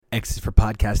X is for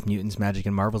Podcast Mutants, Magic,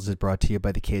 and Marvels is brought to you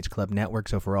by the Cage Club Network.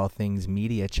 So for all things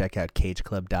media, check out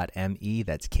cageclub.me.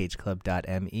 That's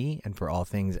cageclub.me. And for all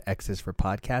things X is for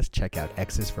Podcast, check out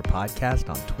X is for Podcast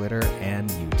on Twitter and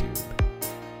YouTube.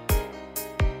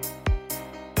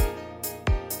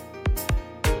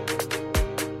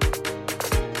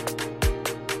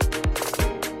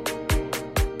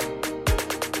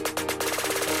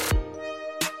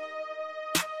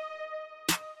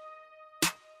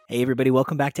 Hey everybody,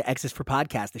 welcome back to X is for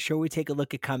Podcast, the show where we take a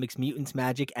look at comics, mutants,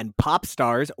 magic, and pop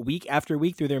stars week after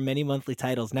week through their many monthly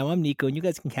titles. Now I'm Nico, and you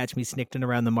guys can catch me snicked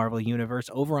around the Marvel Universe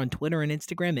over on Twitter and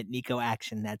Instagram at Nico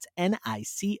Action. That's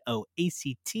NicoAction.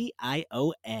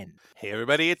 Hey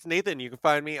everybody, it's Nathan. You can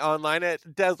find me online at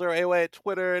Dazzler AOA at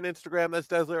Twitter and Instagram. That's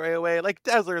Dazzler AOA, like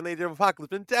Dazzler in the Age of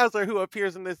Apocalypse. And Dazzler, who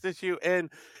appears in this issue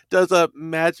and does a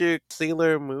magic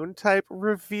Sailor Moon type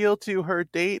reveal to her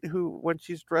date, who, when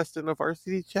she's dressed in a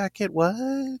varsity jacket,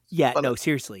 what? Yeah, no,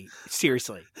 seriously.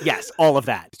 Yes, all of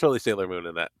that. It's totally Sailor Moon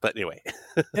in that. But anyway.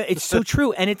 It's so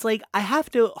true. And it's like, I have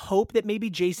to hope that maybe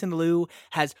Jason Liu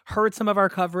has heard some of our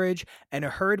coverage and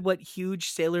heard what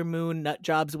huge Sailor Moon nut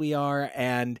jobs we are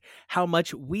and how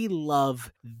much we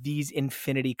love these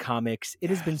Infinity comics. It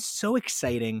has been so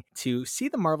exciting to see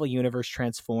the Marvel Universe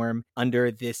transform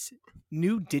under this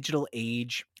new digital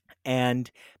age, and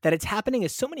that it's happening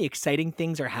as so many exciting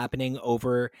things are happening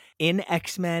over in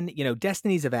X-Men. You know,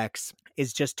 Destinies of X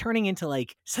is just turning into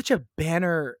like such a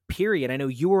banner period. I know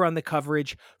you were on the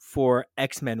coverage for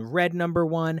X-Men Red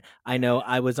 #1. I know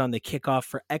I was on the kickoff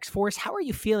for X-Force. How are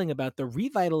you feeling about the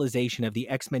revitalization of the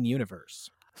X-Men universe?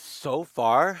 So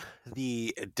far,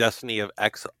 the Destiny of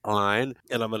X line,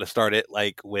 and I'm going to start it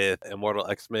like with Immortal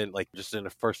X-Men, like just in the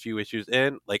first few issues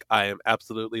in, like I am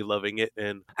absolutely loving it.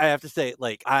 And I have to say,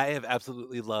 like, I have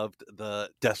absolutely loved the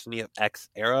Destiny of X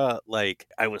era. Like,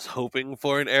 I was hoping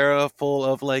for an era full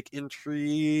of like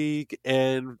intrigue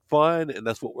and fun, and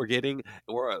that's what we're getting.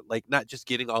 We're like not just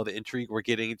getting all the intrigue, we're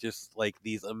getting just like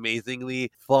these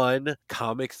amazingly fun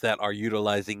comics that are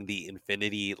utilizing the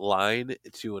Infinity line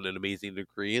to an amazing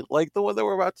degree. Like the one that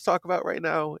we're about to talk about right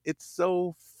now. It's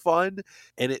so fun,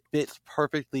 and it fits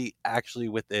perfectly actually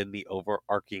within the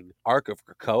overarching arc of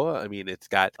Krakoa. I mean, it's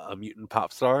got a mutant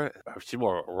pop star, she's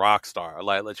more a rock star,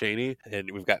 Lila Cheney, and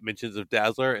we've got mentions of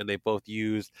Dazzler, and they both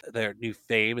use their new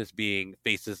fame as being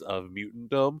faces of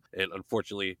mutantdom, and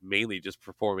unfortunately mainly just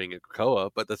performing in Krakoa,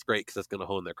 but that's great because that's going to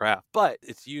hone their craft. But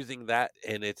it's using that,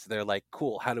 and they're like,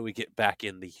 cool, how do we get back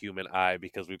in the human eye,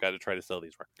 because we've got to try to sell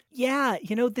these records. Yeah,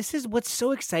 you know, this is what's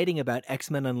so exciting about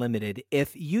X-Men Unlimited.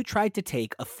 If you tried to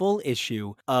take a full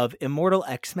issue of Immortal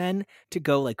X-Men to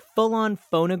go like full on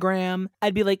phonogram,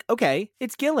 I'd be like, okay,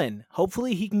 it's Gillen.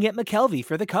 Hopefully he can get McKelvey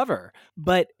for the cover.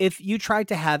 But if you tried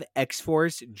to have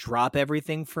X-Force drop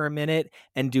everything for a minute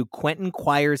and do Quentin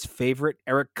Quire's favorite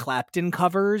Eric Clapton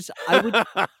covers, I would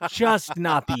just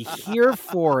not be here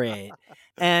for it.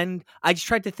 And I just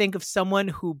tried to think of someone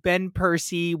who Ben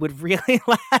Percy would really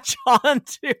latch on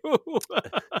to.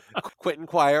 Quentin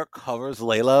Quire covers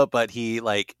Layla, but he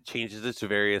like changes it to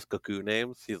various cuckoo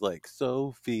names. He's like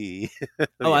Sophie.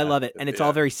 Oh, I love it. And it's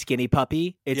all very skinny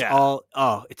puppy. It's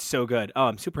it's so good. Oh,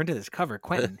 I'm super into this cover.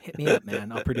 Quentin, hit me up,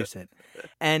 man. I'll produce it.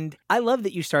 And I love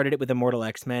that you started it with Immortal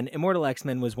X-Men. Immortal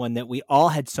X-Men was one that we all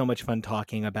had so much fun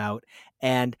talking about.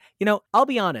 And, you know, I'll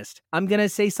be honest, I'm going to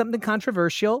say something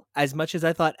controversial. As much as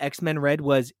I thought X-Men Red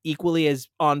was equally as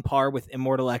on par with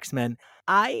Immortal X-Men,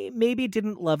 I maybe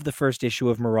didn't love the first issue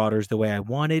of Marauders the way I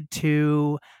wanted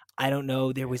to. I don't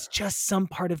know. There was just some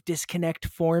part of disconnect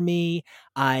for me.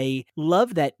 I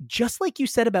love that, just like you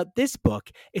said about this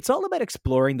book, it's all about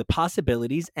exploring the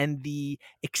possibilities and the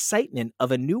excitement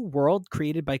of a new world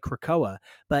created by Krakoa.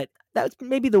 But that's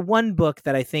maybe the one book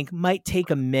that I think might take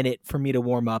a minute for me to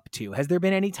warm up to. Has there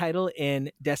been any title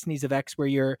in Destinies of X where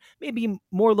you're maybe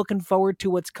more looking forward to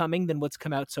what's coming than what's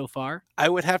come out so far? I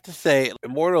would have to say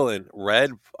Immortal and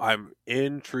Red, I'm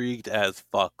intrigued as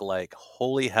fuck. Like,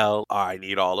 holy hell, I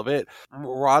need all of it.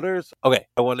 Marauders, okay,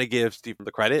 I want to give Stephen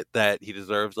the credit that he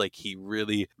deserves. Like, he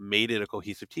really made it a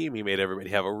cohesive team. He made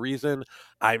everybody have a reason.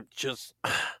 I'm just,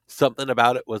 something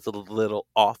about it was a little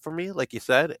off for me, like you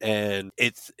said, and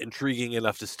it's intriguing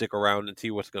enough to stick around and see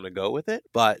what's going to go with it,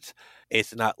 but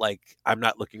it's not like I'm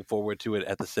not looking forward to it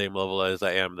at the same level as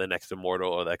I am the next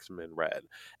Immortal or the X-Men Red.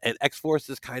 And X-Force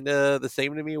is kind of the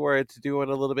same to me, where it's doing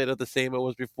a little bit of the same it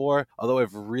was before, although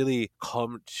I've really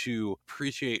come to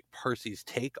appreciate Percy's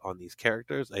take on these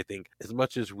characters. I think as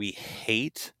much as we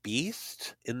hate Beast,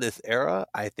 best in this era.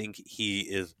 I think he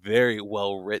is very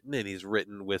well written, and he's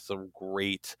written with some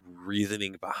great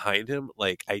reasoning behind him.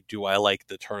 Like, I like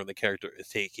the turn the character is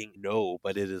taking? No,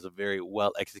 but it is a very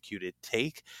well executed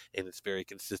take, and it's very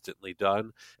consistently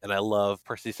done. And I love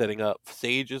Percy setting up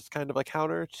Sage as kind of a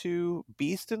counter to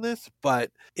Beast in this,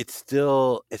 but it's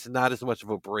not as much of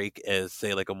a break as,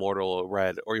 say, like Immortal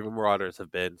Red or even Marauders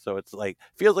have been. So it's like,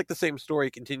 feels like the same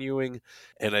story continuing,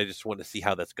 and I just want to see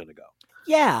how that's going to go.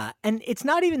 Yeah, and it's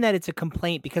not even that it's a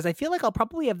complaint, because I feel like I'll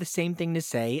probably have the same thing to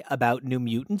say about New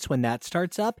Mutants when that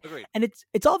starts up. Agreed. And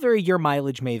it's all very, your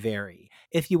mileage may vary.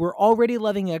 If you were already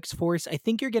loving X-Force, I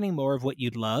think you're getting more of what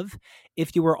you'd love.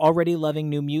 If you were already loving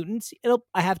New Mutants, it'll,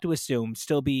 I have to assume,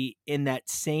 still be in that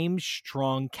same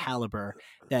strong caliber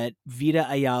that Vita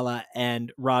Ayala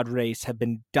and Rod Race have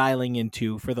been dialing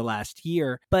into for the last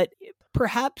year. But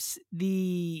perhaps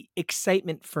the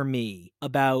excitement for me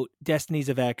about Destinies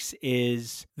of X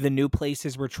is the new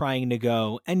places we're trying to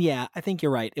go. And yeah, I think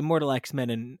you're right. Immortal X-Men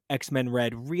and X-Men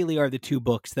Red really are the two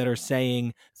books that are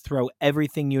saying, throw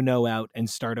everything you know out and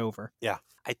start over. Yeah.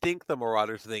 I think the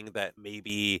Marauders thing that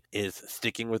maybe is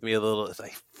sticking with me a little is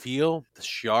I feel the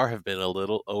Shi'ar have been a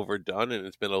little overdone, and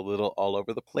it's been a little all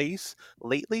over the place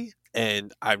lately.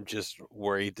 And I'm just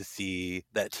worried to see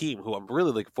that team, who I'm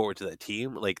really looking forward to that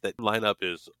team. Like, that lineup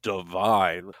is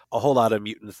divine. A whole lot of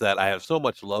mutants that I have so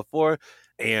much love for.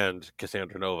 And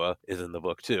Cassandra Nova is in the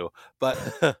book too. But,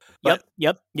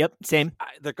 Yep. Same.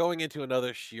 They're going into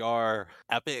another Shi'ar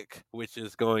epic, which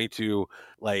is going to,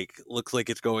 like, looks like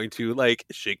it's going to, like,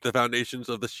 shake the foundations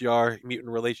of the Shi'ar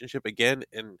mutant relationship again.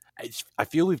 And I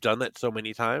feel we've done that so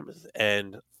many times,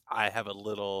 and I have a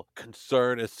little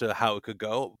concern as to how it could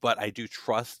go, but I do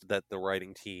trust that the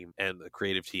writing team and the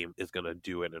creative team is going to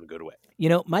do it in a good way. You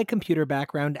know, my computer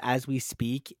background as we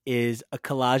speak is a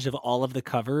collage of all of the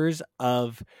covers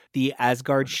of the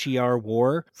Asgard Shi'ar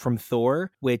War from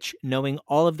Thor, which, knowing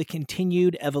all of the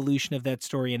continued evolution of that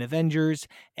story in Avengers,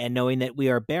 and knowing that we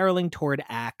are barreling toward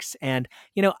Axe. And,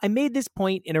 you know, I made this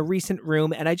point in a recent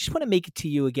room, and I just want to make it to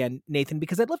you again, Nathan,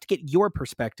 because I'd love to get your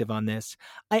perspective on this.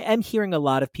 I am hearing a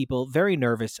lot of people very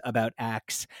nervous about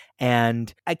Axe,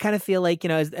 and I kind of feel like, you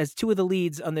know, as two of the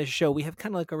leads on this show, we have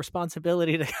kind of like a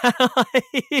responsibility to kind of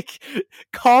like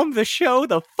calm the show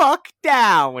the fuck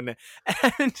down.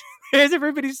 And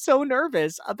everybody's so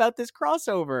nervous about this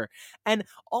crossover. And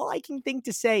all I can think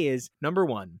to say is, number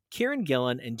one, Kieran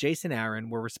Gillen and Jason Aaron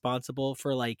were responsible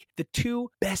for like the two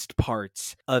best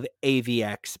parts of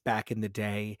AVX back in the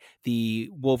day, the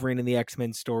Wolverine and the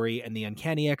X-Men story and the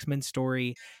Uncanny X-Men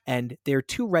story. And they're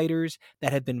two writers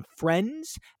that have been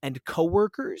friends and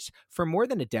co-workers for more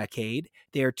than a decade.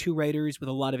 They are two writers with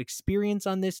a lot of experience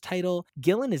on this title.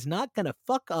 Gillen is not going to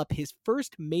fuck up his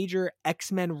first major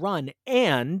X-Men run.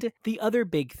 And the other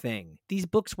big thing, these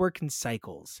books work in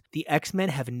cycles. The X-Men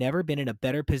have never been in a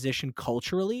better position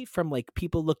culturally, from like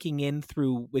people looking in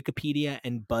through Wikipedia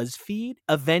and BuzzFeed.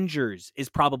 Avengers is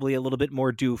probably a little bit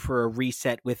more due for a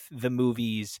reset, with the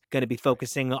movies going to be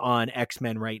focusing on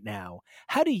X-Men right now.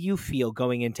 How do you feel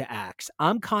going into Axe?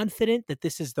 I'm confident that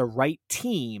this is the right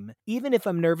team, even if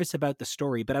I'm nervous about the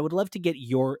story, but I would love to get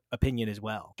your opinion as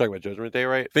well. Talking about Judgment Day,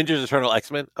 right? Avengers Eternal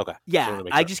X-Men? Okay. Yeah,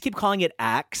 I just keep calling it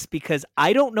Axe because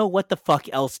I don't know what the fuck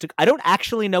else to... I don't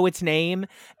actually know its name,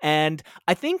 and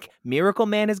I think Miracle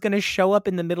Man is going to show up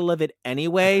in the middle of it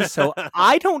anyway, so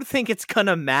I don't think it's going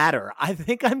to matter. I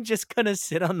think I'm just going to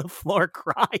sit on the floor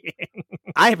crying.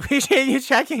 I appreciate you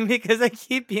checking, because I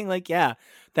keep being like, yeah,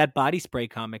 that body spray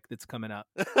comic that's coming up.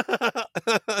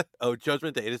 Oh,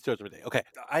 Judgment Day. It is Judgment Day. Okay.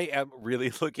 I am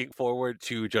really looking forward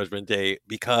to Judgment Day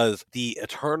because the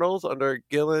Eternals under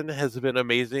Gillen has been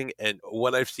amazing. And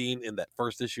what I've seen in that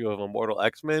first issue of Immortal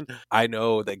X-Men, I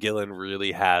know that Gillen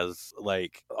really has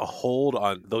like a hold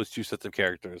on those two sets of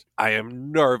characters. I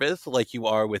am nervous, like you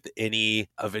are with any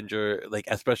Avenger, like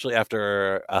especially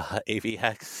after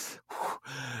AVX.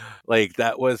 Like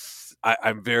that was...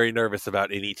 I'm very nervous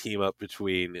about any team up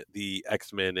between the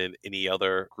X-Men and any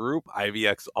other group.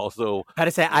 IVX also... How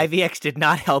to say, IVX did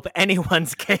not help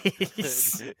anyone's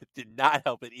case. Did not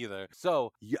help it either.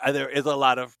 So there is a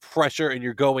lot of pressure, and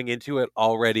you're going into it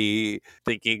already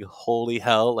thinking, holy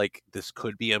hell, like this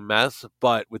could be a mess.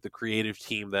 But with the creative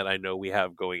team that I know we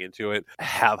have going into it, I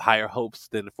have higher hopes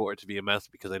than for it to be a mess,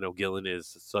 because I know Gillen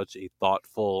is such a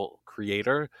thoughtful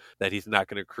creator that he's not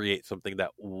going to create something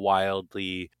that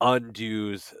wildly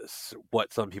undoes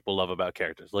what some people love about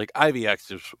characters. Like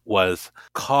IVX was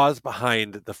cause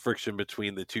behind the friction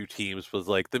between the two teams was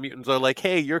like the mutants are like,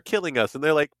 hey, you're killing us, and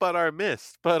they're like, but our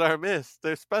mist,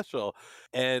 they're special.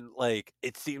 And like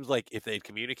it seems like if they'd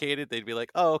communicated, they'd be like,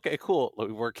 oh, okay, cool,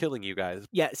 we're killing you guys.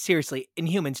 Yeah, seriously,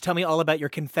 Inhumans, tell me all about your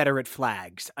Confederate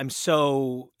flags. I'm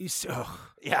so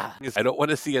yeah. I don't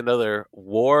want to see another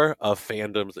war of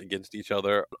fandoms against each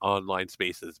other online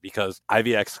spaces, because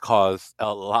IVX caused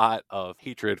a lot of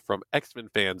hatred from X-Men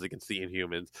fans against the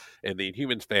Inhumans, and the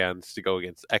Inhumans fans to go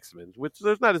against X-Men, which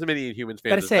there's not as many Inhumans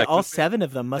fans. Gotta say, all 7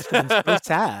 of them must have been so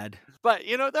sad. But,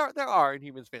 you know, there are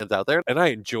Inhumans fans out there, and I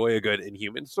enjoy a good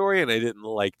Inhuman story, and I didn't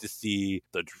like to see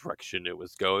the direction it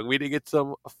was going. We did get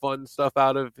some fun stuff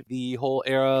out of the whole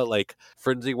era, like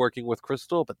Frenzy working with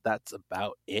Crystal, but that's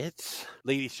about it.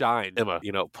 Lady Shine, Emma,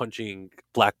 you know, punching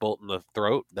Black Bolt in the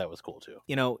throat, that was cool too.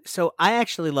 You know, so I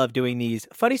actually love doing these.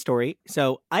 Funny story,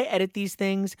 so I edit these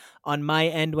things on my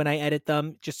end when I edit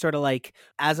them, just sort of like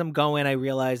as I'm going, I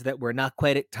realize that we're not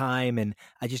quite at time, and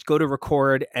I just go to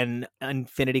record an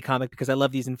Infinity comic because I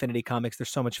love these Infinity comics. They're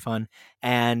so much fun.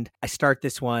 And I start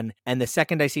this one, and the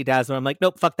second I see Dazzler, I'm like,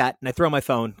 nope, fuck that. And I throw my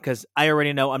phone because I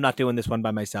already know I'm not doing this one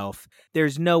by myself.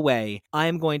 There's no way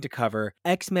I'm going to cover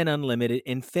X-Men Unlimited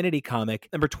Infinity comic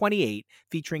number 28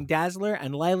 featuring Dazzler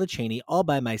and Lila Cheney all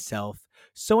by myself.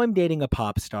 So I'm Dating a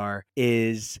Pop Star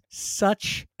is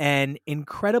such an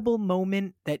incredible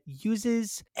moment that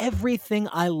uses everything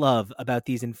I love about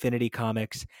these Infinity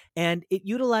comics, and it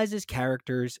utilizes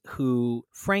characters who,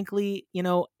 frankly, you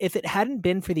know, if it hadn't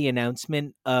been for the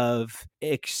announcement of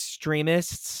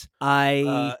Extremists,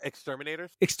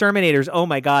 Exterminators, oh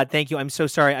my god, thank you, I'm so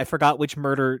sorry, I forgot which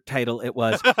murder title it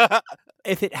was.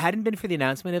 If it hadn't been for the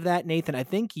announcement of that, Nathan, I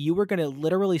think you were going to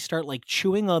literally start like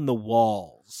chewing on the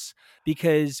walls,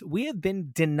 because we have been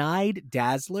denied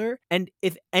Dazzler. And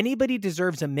if anybody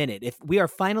deserves a minute, if we are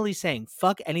finally saying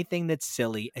fuck anything that's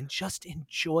silly and just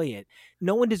enjoy it,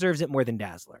 no one deserves it more than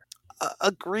Dazzler.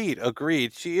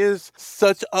 Agreed. She is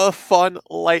such a fun,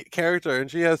 light character, and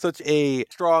she has such a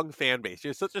strong fan base. She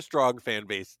has such a strong fan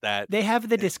base that they have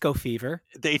the disco fever.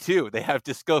 They do. They have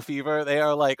disco fever. They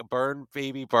are like burn,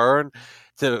 baby, burn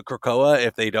to Krakoa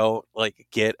if they don't like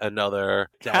get another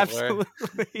Dazzler.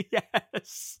 Absolutely,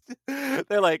 yes.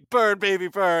 They're like, burn, baby,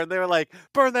 burn. They were like,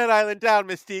 burn that island down,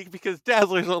 Mystique, because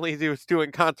Dazzler's only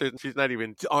doing concerts and she's not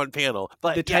even on panel.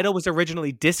 But the title was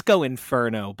originally Disco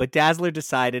Inferno, but Dazzler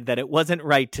decided that it wasn't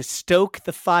right to stoke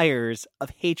the fires of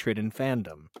hatred in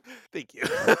fandom. Thank you.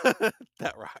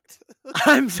 That rocked.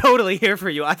 I'm totally here for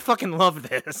you. I fucking love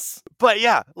this. But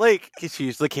yeah, like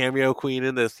she's the cameo queen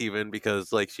in this, even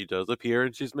because like she does appear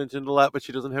and she's mentioned a lot, but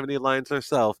she doesn't have any lines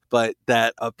herself. But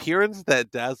that appearance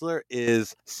that Dazzler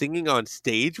is singing on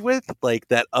stage with, like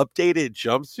that updated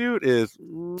jumpsuit is,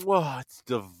 it's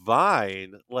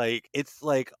divine. Like it's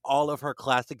like all of her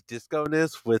classic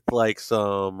disco-ness with like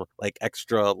some like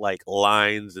extra like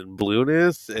lines and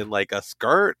blueness and like a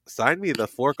skirt. Sign me the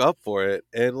fork up for it.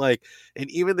 And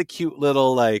even the cute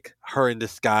little like her in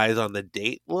disguise on the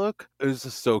date look, it was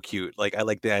just so cute. Like I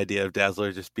like the idea of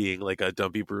Dazzler just being like a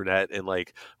dumpy brunette in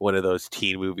like one of those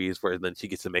teen movies where then she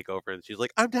gets a makeover and she's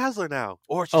like, I'm Dazzler now.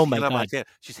 Or she's Hannah Montana.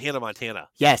 She's Hannah Montana.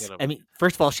 Yes. I mean,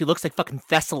 first of all, she looks like fucking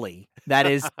Thessaly. That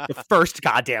is the first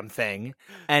goddamn thing.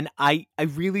 And I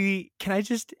really,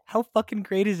 how fucking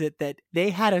great is it that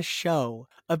they had a show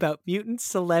about mutant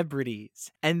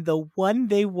celebrities, and the one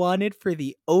they wanted for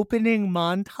the opening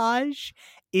montage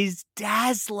is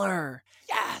Dazzler.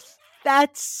 Yes.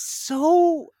 That's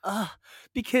so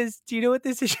because do you know what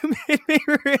this issue made me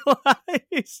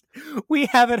realize? We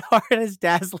have it hard as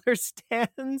Dazzler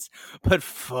stans, but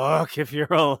fuck if you're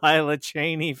a Lila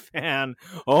Cheney fan.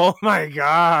 Oh my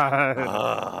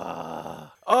god.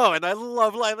 Oh, and I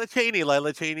love Lila Cheney.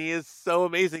 Lila Cheney is so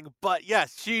amazing. But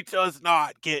yes, she does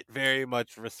not get very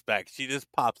much respect. She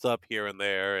just pops up here and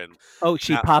there. And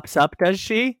she pops up, does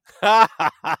she?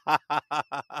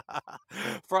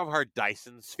 From her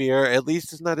Dyson sphere. At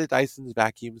least it's not a Dyson's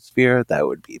vacuum sphere. That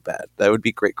would be bad. That would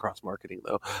be great cross-marketing,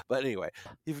 though. But anyway,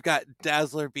 you've got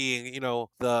Dazzler being,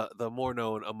 the more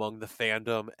known among the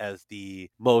fandom as the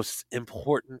most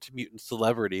important mutant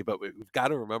celebrity. But we've got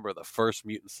to remember the first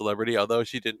mutant celebrity, although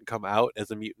she didn't come out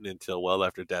as a mutant until well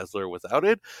after Dazzler was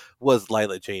outed, was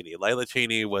Lila Cheney. Lila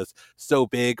Cheney was so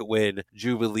big when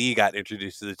Jubilee got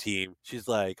introduced to the team. She's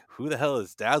like, who the hell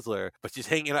is Dazzler? But she's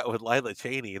hanging out with Lila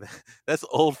Cheney. That's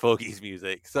old fogies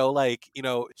music. So, like,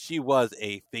 she was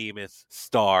a famous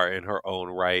star in her own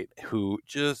right who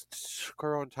just took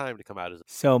her own time to come out as.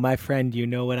 So, my friend, you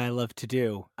know what I love to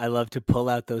do? I love to pull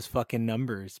out those fucking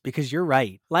numbers because you're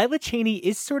right. Lila Cheney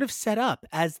is sort of set up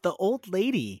as the old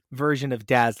lady version of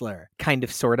Dazzler. Kind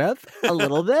of, sort of, a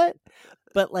little bit.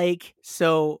 But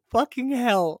so fucking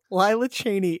hell, Lila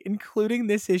Cheney, including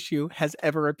this issue, has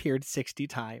ever appeared 60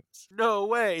 times. No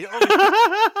way.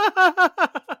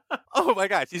 Oh my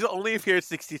god, she's only appeared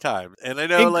 60 times. And I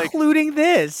know, including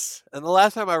this. And the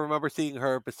last time I remember seeing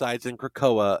her, besides in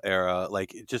Krakoa era,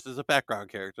 just as a background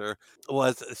character,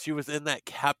 was she was in that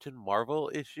Captain Marvel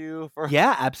issue for.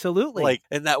 Yeah, absolutely.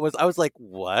 And I was like,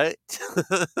 what?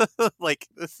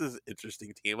 This is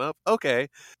interesting team up. Okay.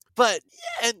 But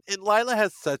and Lila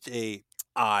has such a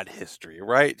odd history,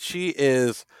 right? She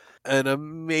is an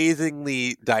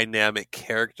amazingly dynamic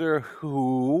character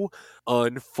who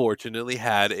unfortunately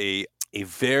had a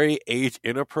very age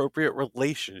inappropriate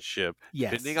relationship,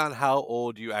 depending on how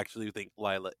old you actually think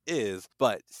Lila is.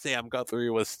 But Sam Guthrie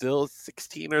was still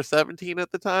 16 or 17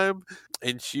 at the time,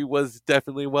 and she was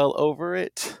definitely well over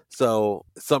it. So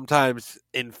sometimes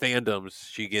in fandoms,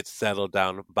 she gets settled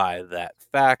down by that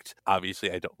fact.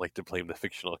 Obviously, I don't like to blame the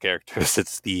fictional characters.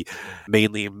 It's the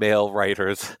mainly male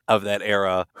writers of that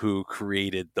era who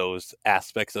created those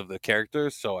aspects of the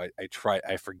characters. So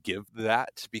I forgive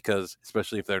that, because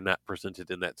especially if they're not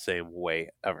presented in that same way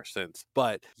ever since.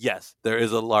 But yes, there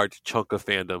is a large chunk of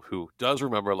fandom who does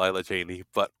remember Lila Cheney,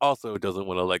 but also doesn't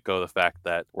want to let go of the fact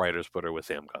that writers put her with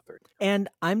Sam Guthrie. And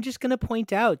I'm just going to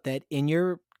point out that in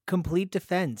your complete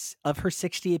defense of her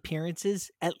 60 appearances,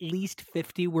 at least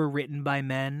 50 were written by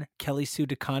men. Kelly Sue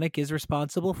DeConnick is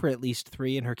responsible for at least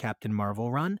 3 in her Captain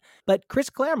Marvel run, but Chris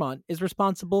Claremont is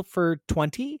responsible for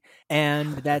 20,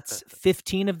 and that's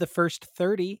 15 of the first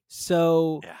 30.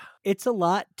 So yeah. It's a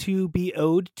lot to be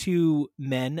owed to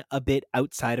men a bit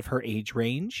outside of her age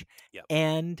range. Yep.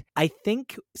 And I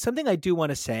think something I do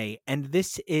want to say, and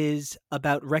this is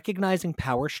about recognizing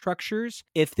power structures.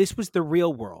 If this was the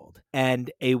real world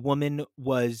and a woman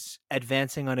was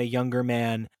advancing on a younger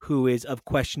man who is of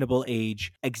questionable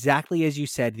age, exactly as you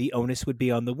said, the onus would be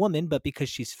on the woman, but because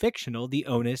she's fictional, the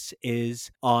onus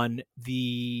is on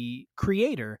the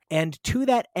creator. And to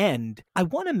that end, I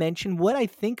want to mention what I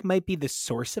think might be the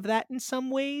source of that in some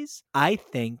ways. I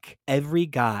think every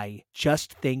guy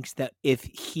just thinks that if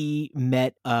he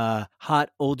met a hot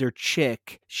older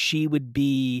chick, she would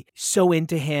be so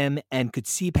into him and could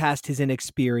see past his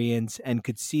inexperience and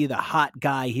could see the hot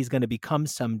guy he's going to become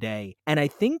someday. And I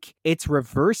think it's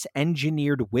reverse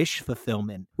engineered wish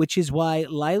fulfillment, which is why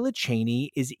Lila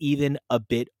Cheney is even a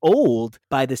bit old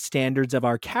by the standards of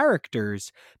our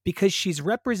characters, because she's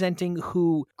representing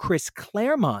who Chris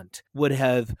Claremont would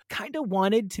have kind of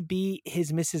wanted to be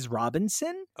his Mrs.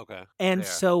 Robinson. Okay. And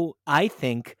so I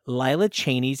think Lila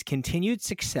Cheney's continued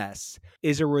success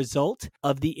is a result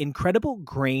of the incredible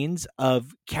grains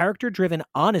of character-driven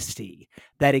honesty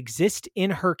that exist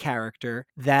in her character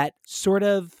that sort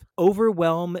of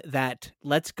overwhelm that,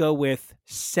 let's go with,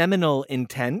 seminal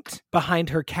intent behind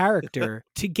her character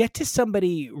to get to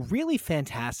somebody really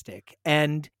fantastic.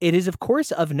 And it is, of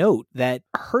course, of note that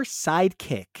her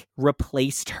sidekick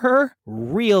replaced her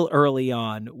real early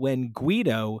on when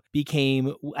Guido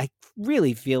became, I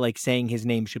really feel like saying his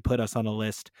name should put us on a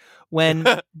list, when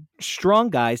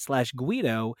Strong Guy /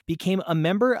 Guido became a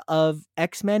member of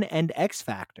X-Men and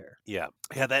X-Factor. Yeah,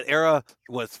 that era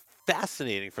was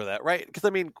fascinating for that, right? Because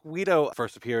Guido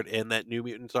first appeared in that New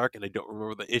Mutants arc, and I don't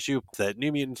remember the issue. It's that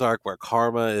New Mutants arc where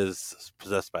Karma is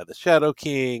possessed by the Shadow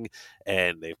King,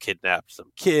 and they've kidnapped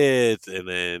some kids, and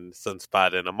then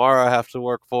Sunspot and Amara have to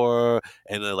work for her,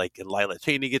 and then and Lila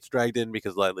Cheney gets dragged in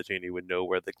because Lila Cheney would know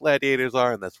where the gladiators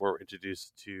are, and that's where we're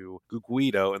introduced to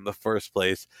Guido in the first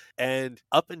place. And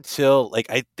up until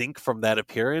I think from that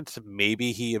appearance,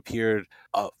 maybe he appeared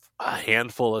a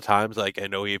handful of times. I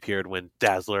know he appeared when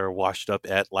Dazzler washed up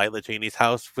at Lila Cheney's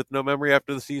house with no memory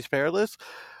after the Siege Perilous.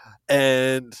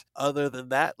 And other than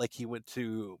that, he went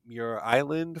to Muir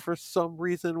Island for some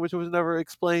reason, which was never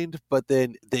explained. But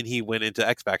then he went into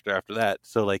X Factor after that.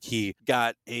 So he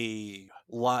got a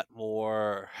lot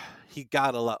more. He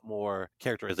got a lot more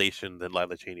characterization than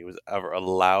Lila Cheney was ever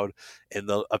allowed. And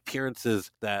the appearances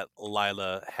that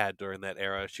Lila had during that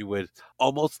era, she would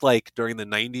almost during the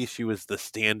 90s, she was the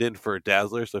stand-in for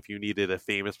Dazzler. So if you needed a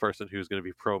famous person who's going to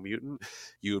be pro-mutant,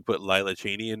 you would put Lila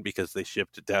Cheney in because they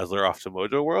shipped Dazzler off to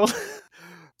Mojo World.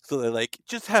 So they're like,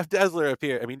 just have Dazzler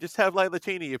appear. I mean, just have Lila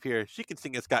Cheney appear. She can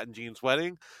sing at Scott and Jean's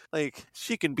wedding. Like,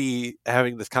 she can be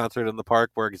having this concert in the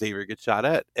park where Xavier gets shot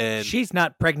at. And she's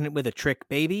not pregnant with a trick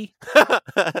baby.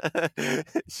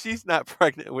 She's not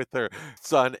pregnant with her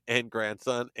son and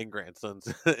grandson and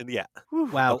grandsons. And yeah.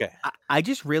 Wow. Okay. I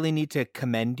just really need to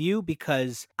commend you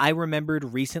because I remembered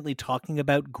recently talking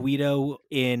about Guido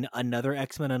in another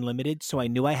X-Men Unlimited, so I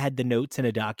knew I had the notes in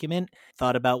a document,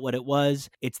 thought about what it was.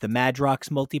 It's the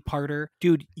Madrox multi-parter.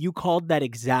 Dude, you called that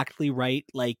exactly right,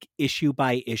 like issue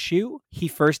by issue. He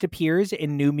first appears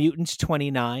in New Mutants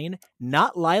 29,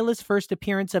 not Lila's first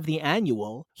appearance of the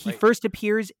annual. He first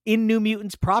appears in New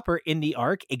Mutants proper in the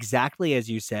arc, exactly as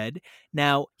you said.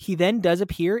 Now, he then does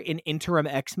appear in Interim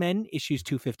X-Men issues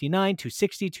 259,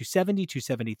 260, 270,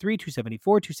 273,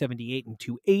 274, 278, and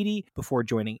 280 before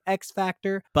joining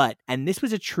X-Factor. But, and this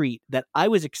was a treat that I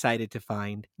was excited to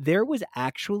find, there was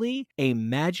actually a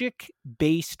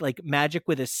Magic-based, like Magic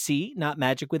with a C, not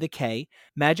Magic with a K,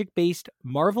 Magic-based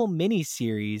Marvel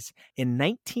miniseries in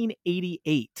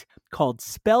 1988 called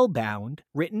Spellbound,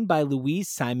 written by Louise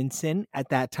Simonson, at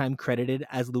that time credited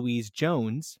as Louise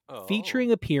Jones,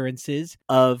 featuring appearances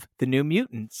of the New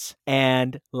Mutants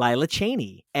and Lila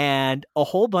Cheney and a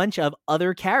whole bunch of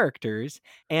other characters.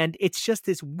 And it's just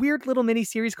this weird little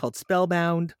miniseries called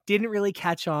Spellbound. Didn't really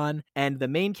catch on. And the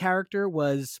main character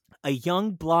was a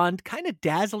young, blonde, kind of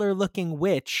Dazzler-looking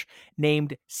witch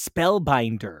named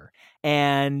Spellbinder.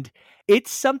 And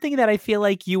it's something that I feel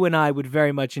like you and I would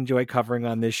very much enjoy covering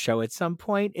on this show at some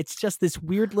point. It's just this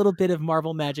weird little bit of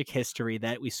Marvel Magic history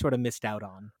that we sort of missed out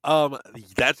on.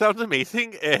 That sounds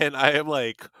amazing, and I am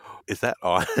like, is that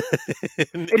on?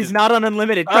 It is not on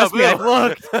Unlimited. Trust me, I've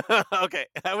looked. Okay,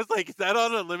 I was like, is that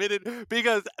on Unlimited?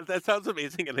 Because that sounds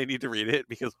amazing, and I need to read it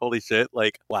because holy shit,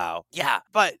 like, wow, yeah,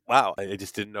 but wow, I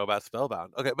just didn't know about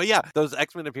Spellbound. Okay, but yeah, those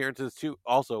X-Men appearances too,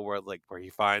 also where like where he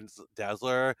finds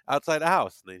Dazzler outside a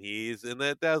house, and then he's in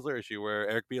that Dazzler issue where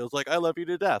Eric Beale's like, I love you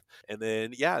to death. And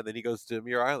then, yeah, then he goes to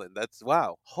Muir Island. That's,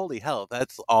 wow. Holy hell.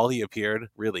 That's all he appeared.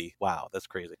 Really? Wow. That's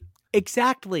crazy.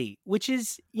 Exactly. Which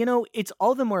is, you know, it's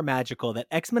all the more magical that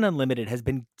X-Men Unlimited has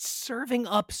been serving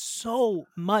up so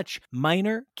much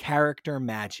minor character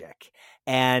magic.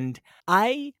 And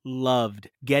I loved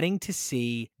getting to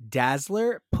see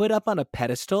Dazzler put up on a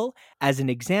pedestal as an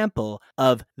example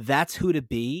of that's who to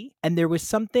be. And there was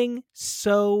something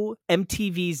so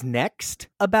MTV's Next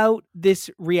about this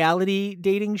reality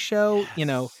dating show. Yes. You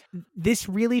know, this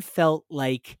really felt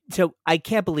like, so I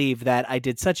can't believe that I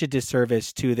did such a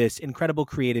disservice to this incredible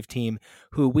creative team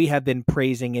who we have been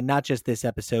praising in not just this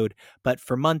episode, but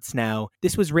for months now.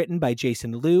 This was written by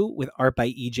Jason Liu with art by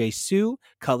E.J. Su,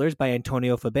 colors by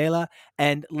Antonio Fabela,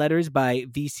 and letters by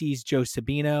VC's Joe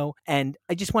Sabino. And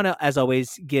I just want to, as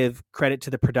always, give credit to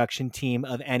the production team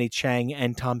of Annie Chang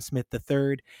and Tom Smith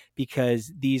III,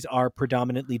 because these are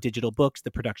predominantly digital books.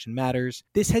 The production matters.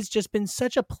 This has just been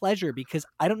such a pleasure because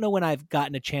I don't know when I've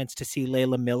gotten a chance to see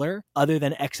Layla Miller other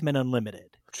than X-Men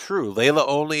Unlimited. True. Layla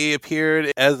only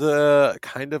appeared as a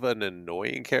kind of an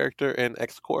annoying character in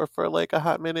X-Corps for like a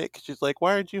hot minute. 'Cause she's like,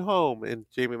 why aren't you home? And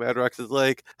Jamie Madrox is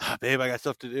like, babe, I got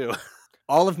stuff to do.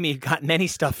 All of me got many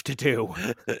stuff to do.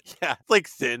 Yeah, it's like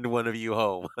send one of you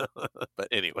home. But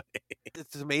anyway,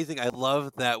 it's amazing. I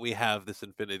love that we have this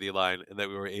Infinity line and that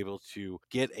we were able to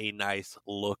get a nice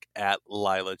look at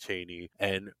Lila Cheney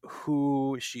and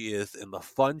who she is and the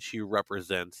fun she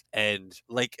represents. And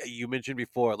like you mentioned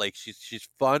before, like she's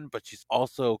fun, but she's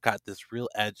also got this real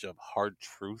edge of hard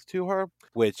truth to her,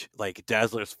 which like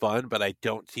Dazzler's fun, but I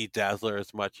don't see Dazzler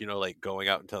as much, you know, like going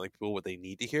out and telling people what they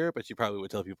need to hear, but she probably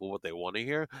would tell people what they want to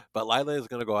hear. But Lila is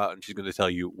going to go out and she's going to tell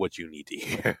you what you need to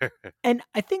hear. And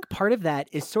I think part of that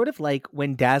is sort of like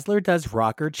when Dazzler does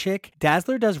Rocker Chick,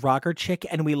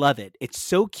 and we love it. It's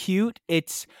so cute.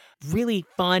 It's really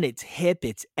fun. It's hip.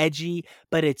 It's edgy,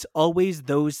 but it's always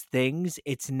those things.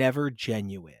 It's never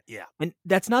genuine. Yeah. And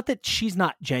that's not that she's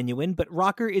not genuine, but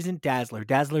Rocker isn't Dazzler.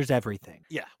 Dazzler's everything.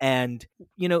 Yeah. And,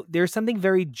 you know, there's something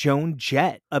very Joan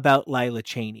Jett about Lila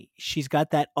Cheney. She's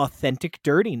got that authentic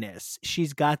dirtiness.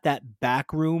 She's got that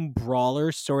backroom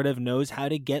brawler sort of knows how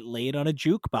to get laid on a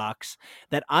jukebox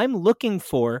that I'm looking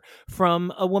for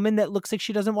from a woman that looks like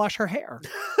she doesn't wash her hair.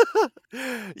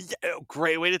 Yeah,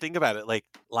 great way to think about it. Like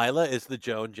Lila Lila is the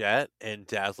Joan Jett and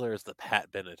Dazzler is the Pat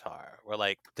Benatar. Where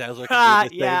like Dazzler can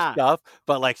do the same stuff,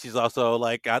 but like she's also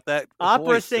like got that opera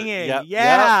voice. singing. Yep,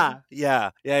 Yeah.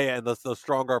 And those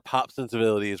stronger pop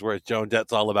sensibilities. Whereas Joan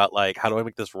Jett's all about like, how do I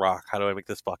make this rock? How do I make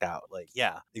this fuck out? Like,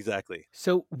 yeah, exactly.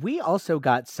 So we also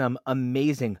got some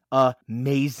amazing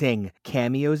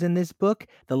cameos in this book,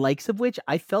 the likes of which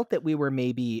I felt that we were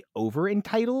maybe over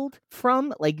entitled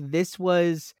from. Like, this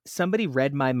was somebody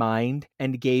read my mind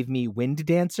and gave me Wind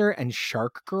Dancer and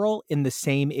Shark Girl in the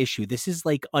same issue. This is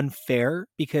like unfair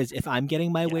because if I'm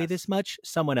getting my way this much,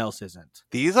 someone else isn't.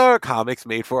 These are comics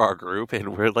made for our group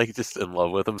and we're like just in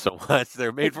love with them so much.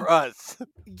 They're made for us.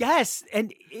 Yes,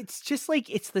 and it's just like,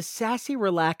 it's the sassy,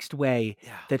 relaxed way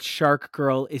that Shark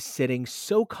Girl is sitting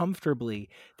so comfortably.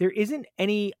 There isn't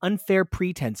any unfair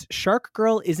pretense. Shark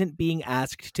Girl isn't being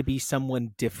asked to be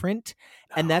someone different,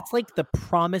 and that's like the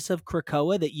promise of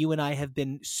Krakoa that you and I have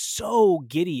been so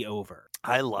giddy over.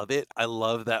 I love it. I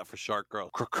love that for Shark Girl.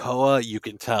 Krakoa, you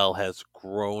can tell, has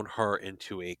grown her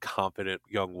into a confident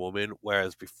young woman,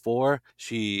 whereas before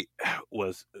she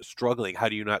was struggling. How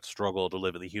do you not struggle to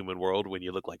live in the human world when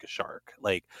you look like a shark?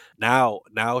 Like now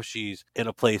she's in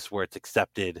a place where it's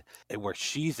accepted and where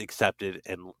she's accepted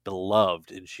and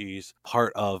beloved, and she's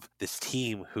part of this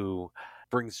team who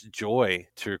brings joy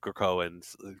to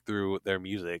Krakoans through their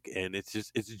music, and it's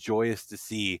joyous to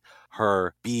see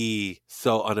her be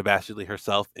so unabashedly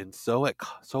herself and so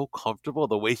comfortable.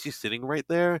 The way she's sitting right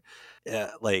there,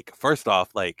 like first off,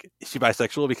 like is she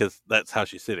bisexual because that's how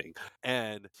she's sitting,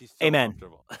 and she's so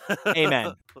comfortable.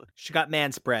 Amen. She got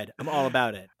man spread. I'm all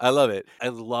about it. I love it. I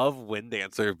love Wind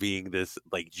Dancer being this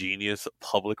like genius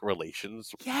public relations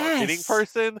marketing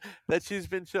person that she's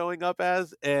been showing up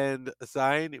as, and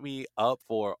sign me up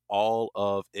for all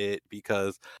of it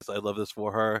because I love this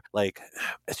for her. Like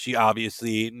she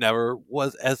obviously never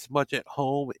was as much at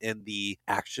home in the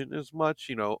action as much,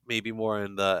 you know, maybe more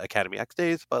in the Academy X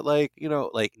days, but like, you know,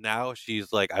 like now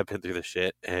she's like, I've been through this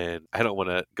shit and I don't want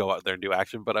to go out there and do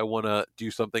action, but I want to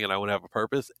do something and I want to have a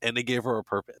purpose, and they gave her a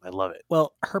purpose. I love it.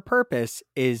 Well, her purpose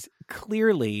is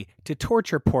clearly to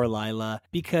torture poor Lila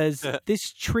because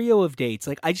this trio of dates,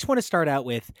 like I just want to start out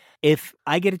with, if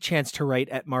I get a chance to write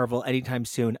at Marvel anytime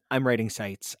soon, I'm writing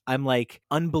Sights. I'm like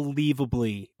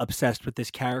unbelievably obsessed with this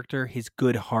character, his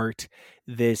good heart,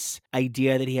 this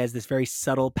idea that he has this very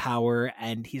subtle power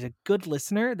and he's a good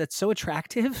listener that's so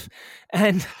attractive.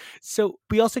 And so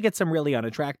we also get some really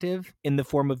unattractive in the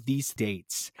form of these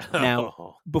dates.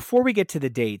 Now, before we get to the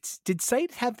dates, did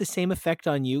Sight have the same effect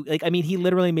on you? Like, I mean, he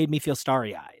literally made me feel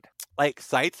starry-eyed. Like,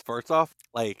 Sights, first off,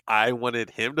 like, I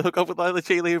wanted him to hook up with Lila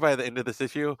Cheney by the end of this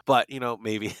issue, but, you know,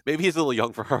 maybe he's a little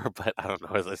young for her, but I don't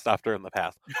know, as I stopped her in the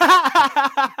past.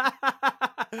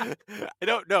 I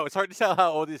don't know. It's hard to tell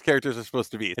how old these characters are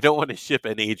supposed to be. I don't want to ship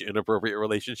an age inappropriate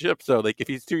relationship. So, like, if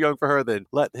he's too young for her, then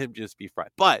let him just be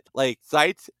friends. But, like,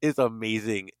 Sights is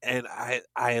amazing. And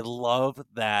I love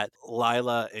that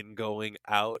Lila, in going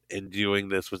out and doing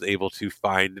this, was able to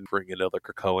find and bring another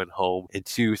Krakoan home. And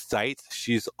to Sights,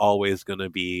 she's always going to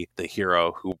be the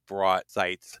hero who brought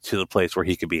Sights to the place where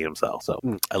he could be himself. So,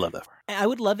 I love that. I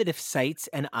would love it if Sights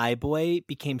and iBoy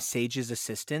became Sage's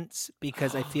assistants,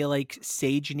 because I feel like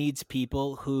Sage needs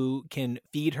people who can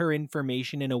feed her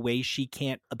information in a way she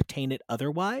can't obtain it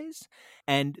otherwise.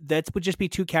 And that would just be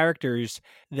two characters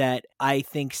that I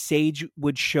think Sage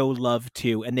would show love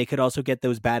to. And they could also get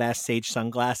those badass Sage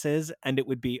sunglasses, and it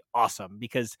would be awesome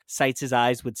because Sights'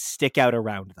 eyes would stick out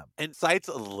around them. And Sights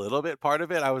a little bit part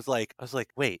of it. I was like,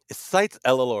 wait, is Sights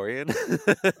Ellelorian?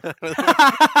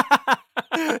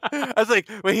 I was like,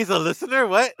 wait, he's a listener?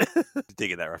 What?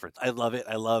 Digging that reference. I love it.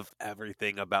 I love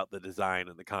everything about the design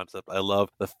and the concept. I love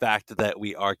the fact that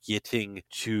we are getting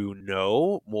to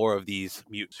know more of these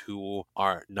mutants who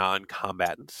are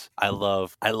non-combatants. I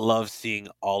love seeing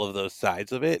all of those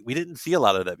sides of it. We didn't see a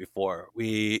lot of that before.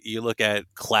 You look at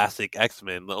classic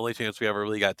X-Men, the only chance we ever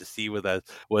really got to see with that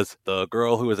was the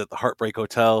girl who was at the Heartbreak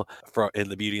Hotel in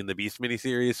the Beauty and the Beast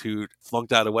miniseries, who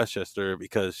flunked out of Westchester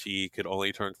because she could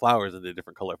only turn flowers into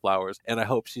different color flowers. And I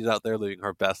hope she's out there living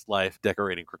her best life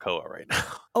decorating Krakoa right now.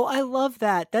 Oh, I love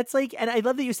that. That's like, and I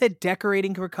love that you said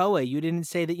decorating Krakoa. You didn't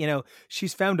say that, you know,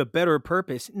 she's found a better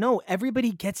purpose. No,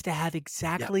 everybody gets to have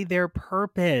exactly their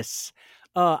purpose.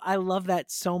 I love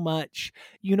that so much.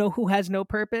 You know who has no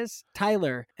purpose?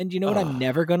 Tyler. And you know what I'm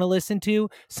never going to listen to?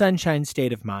 Sunshine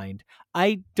State of Mind.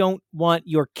 I don't want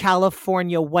your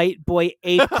California white boy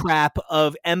ape crap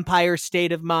of Empire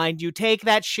State of Mind. You take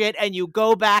that shit and you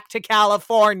go back to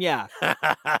California.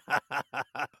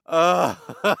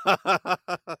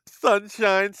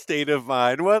 Sunshine State of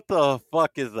Mind. What the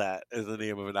fuck is that as the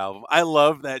name of an album? I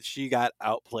love that she got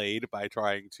outplayed by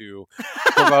trying to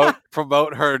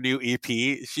promote her new EP.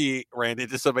 She ran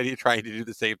into somebody trying to do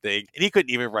the same thing, and he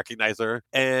couldn't even recognize her.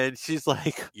 And she's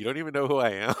like, "You don't even know who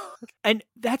I am." And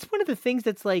that's one of the things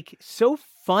that's like so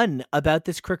fun about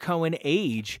this Krakoan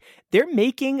age. They're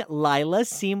making Lila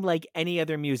seem like any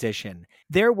other musician.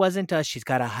 There wasn't a she's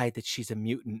got to hide that she's a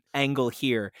mutant angle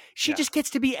here. She just gets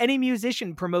to be any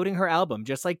musician promoting her album,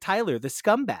 just like Tyler, the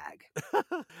scumbag.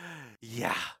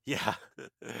 Yeah.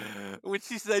 When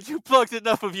she said you plugged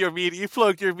your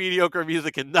mediocre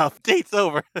music enough, date's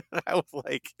over. I was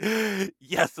like,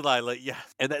 yes, Lila,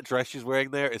 yes. And that dress she's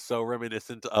wearing there is so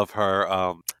reminiscent of her.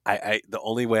 I the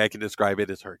only way I can describe it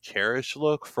is her Cherish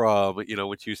look from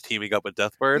when she was teaming up with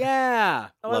Deathbird. Yeah.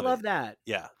 Oh, I love that.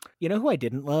 Yeah. You know who I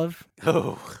didn't love?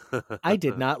 Oh. I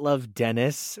did not love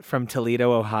Dennis from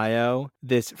Toledo, Ohio.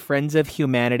 This Friends of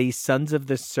Humanity, Sons of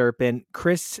the Serpent,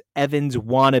 Chris Evans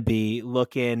wannabe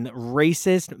looking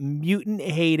racist, mutant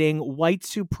hating, white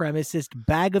supremacist,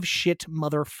 bag of shit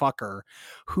motherfucker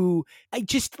who I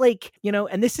just like,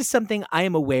 and this is something I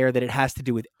am aware that it has to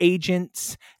do with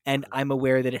agents and I'm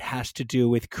aware that it has to do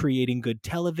with creating good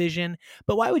television.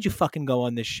 But why would you fucking go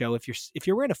on this show if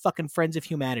you're wearing a fucking Friends of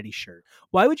Humanity shirt?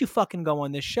 Why would you fucking go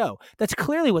on this show? That's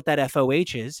clearly what that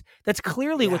FOH is. That's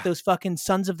clearly what those fucking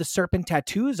Sons of the Serpent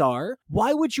tattoos are.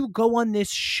 Why would you go on this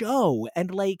show?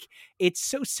 And like, it's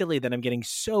so silly that I'm getting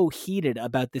so heated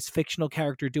about this fictional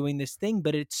character doing this thing,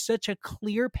 but it's such a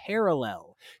clear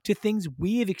parallel to things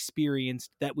we've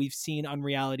experienced that we've seen on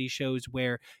reality shows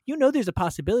where there's a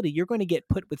possibility you're going to get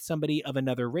put with somebody of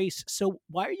another race. So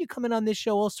why are you coming on this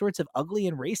show all sorts of ugly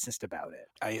and racist about it?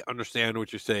 I understand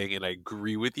what you're saying, and I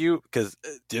agree with you because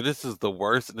Dennis is the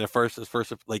worst. And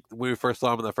like when we first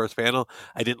saw him in the first panel,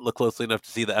 I didn't look closely enough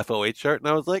to see the FOH shirt, and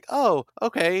I was like, "Oh,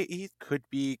 okay, he could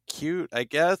be cute, I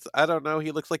guess. I don't know.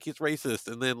 He looks like he's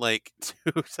racist." And then, like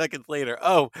 2 seconds later,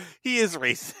 oh, he is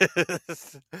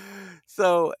racist.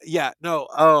 So yeah, no,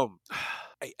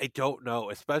 I don't know,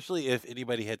 especially if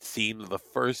anybody had seen the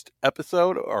first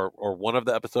episode or one of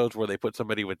the episodes where they put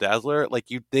somebody with Dazzler. Like,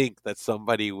 you'd think that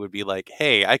somebody would be like,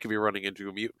 hey, I could be running into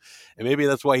a mutant. And maybe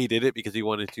that's why he did it, because he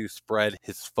wanted to spread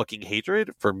his fucking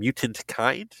hatred for mutant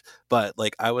kind. But,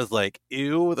 like, I was like,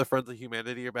 ew, the Friends of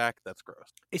Humanity are back. That's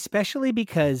gross. Especially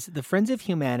because the Friends of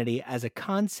Humanity as a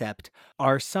concept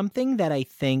are something that I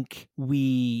think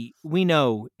we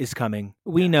know is coming.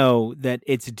 We know that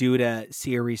it's due to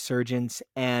see a resurgence,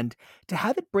 and to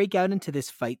have it break out into this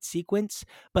fight sequence,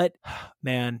 but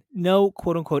man, no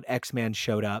quote unquote X-Man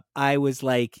showed up. I was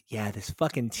like, yeah, this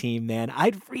fucking team, man,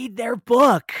 I'd read their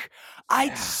book.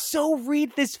 I'd so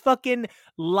read this fucking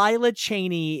Lila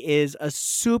Cheney is a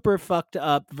super fucked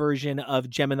up version of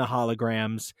Gem and the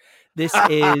Holograms. This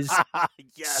is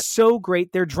so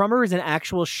great. Their drummer is an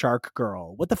actual shark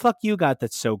girl. What the fuck you got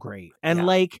that's so great? And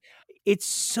like, it's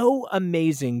so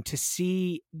amazing to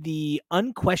see the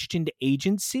unquestioned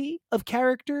agency of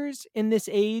characters in this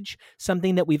age.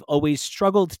 Something that we've always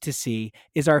struggled to see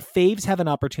is our faves have an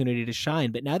opportunity to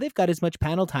shine, but now they've got as much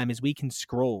panel time as we can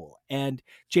scroll. And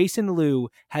Jason Liu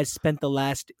has spent the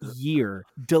last year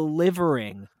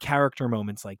delivering character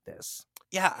moments like this.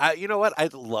 Yeah, you know what? I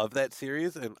love that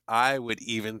series, and I would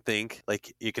even think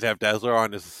like you could have Dazzler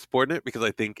on as a subordinate, because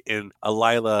I think in a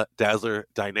Lila Dazzler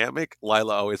dynamic,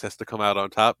 Lila always has to come out on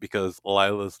top because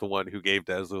Lila's the one who gave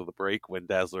Dazzler the break when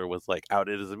Dazzler was like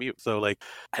outed as a mute. So like,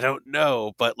 I don't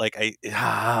know, but like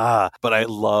but I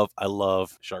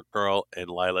love Shark Girl and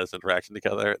Lila's interaction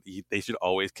together. They should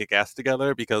always kick ass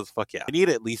together, because fuck yeah, I need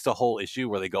at least a whole issue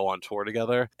where they go on tour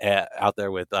together out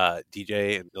there with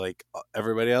DJ and like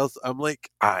everybody else. I'm like,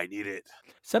 I need it.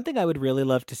 Something I would really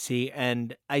love to see,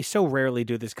 and I so rarely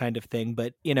do this kind of thing,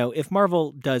 but, if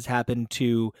Marvel does happen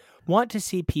to want to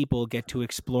see people get to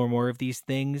explore more of these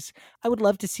things, I would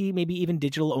love to see maybe even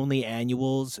digital-only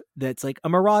annuals that's like a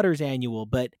Marauders annual,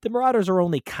 but the Marauders are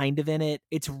only kind of in it.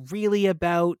 It's really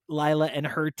about Lila and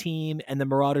her team, and the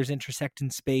Marauders intersect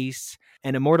in space,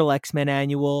 an Immortal X-Men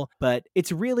annual, but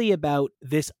it's really about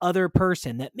this other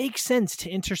person that makes sense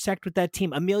to intersect with that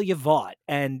team. Amelia Vaught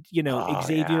and,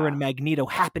 Xavier and Magneto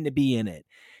happen to be in it.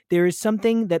 There is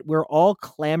something that we're all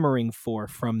clamoring for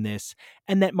from this,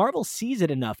 and that Marvel sees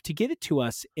it enough to give it to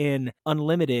us in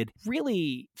Unlimited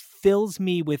really fills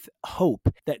me with hope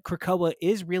that Krakoa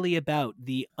is really about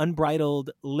the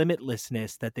unbridled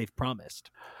limitlessness that they've promised.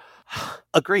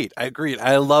 Agreed. I agreed.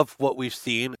 I love what we've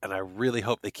seen, and I really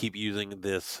hope they keep using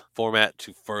this format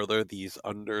to further these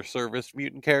underserviced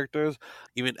mutant characters.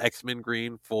 Even X-Men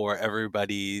Green, for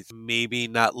everybody's maybe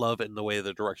not love in the way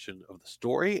the direction of the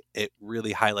story, it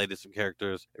really highlighted some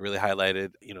characters. It really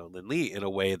highlighted, Lin Lee in a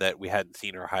way that we hadn't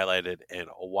seen her highlighted in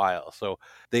a while. So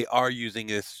they are using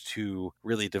this to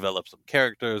really develop some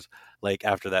characters. Like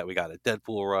after that, we got a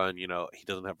Deadpool run. He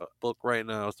doesn't have a book right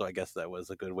now, so I guess that was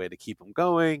a good way to keep him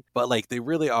going. But like they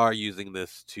really are using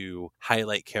this to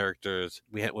highlight characters.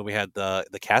 When we had the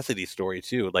Cassidy story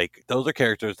too. Like those are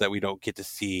characters that we don't get to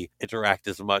see interact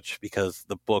as much because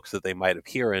the books that they might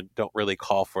appear in don't really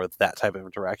call for that type of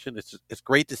interaction. It's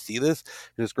great to see this.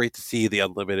 It's great to see the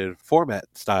unlimited format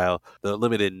style, the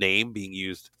limited name being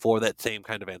used for that same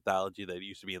kind of anthology that it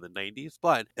used to be in the 90s,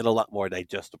 but in a lot more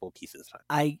digestible pieces.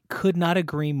 I could not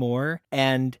agree more.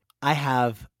 And I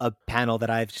have a panel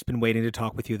that I've just been waiting to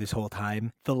talk with you this whole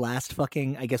time. The last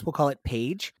fucking, I guess we'll call it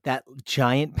page, that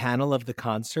giant panel of the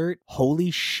concert. Holy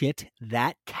shit,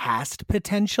 that cast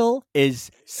potential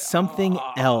is something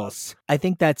else. I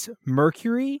think that's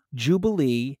Mercury,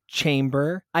 Jubilee,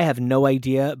 Chamber. I have no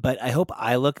idea, but I hope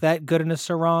I look that good in a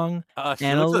sarong.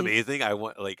 She looks amazing. I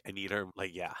need her.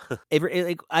 Yeah.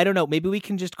 I don't know. Maybe we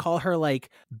can just call her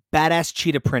like badass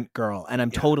cheetah print girl, and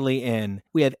I'm totally in.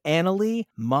 We have Annalie,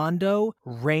 Mondo,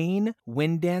 Rain,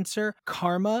 Wind Dancer,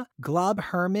 Karma, Glob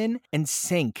Herman, and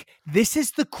Sync. This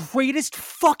is the greatest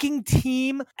fucking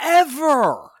team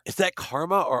ever. Is that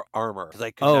Karma or Armor? Because I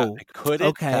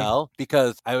couldn't tell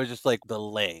because I was just like the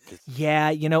leg.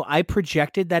 Yeah, I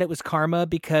projected that it was Karma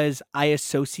because I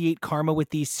associate Karma with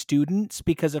these students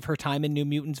because of her time in New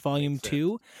Mutants Volume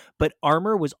 2. But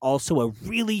Armor was also a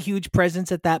really huge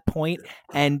presence at that point,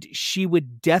 and she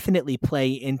would definitely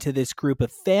play into this group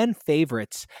of fan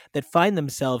favorites that find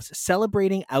themselves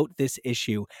celebrating out this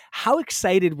issue. How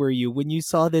excited were you when you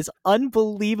saw this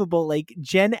unbelievable, like,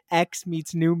 Gen X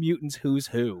meets New Mutants Who's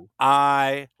Who?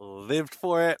 I lived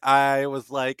for it. I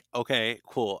was like, okay,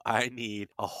 cool. I need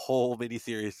a whole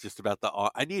miniseries just about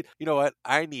I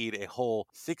need a whole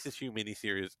 6-issue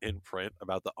miniseries in print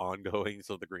about the ongoings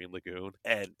of the Green Lagoon.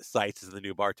 And Seitz is the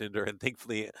new bartender. And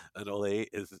thankfully, Anole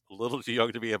is a little too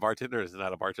young to be a bartender. Is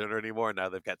not a bartender anymore. Now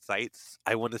they've got Seitz.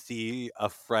 I want to see a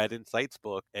Fred and Seitz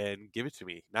book and give it to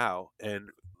me now. And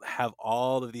have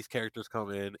all of these characters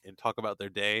come in and talk about their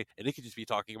day, and it could just be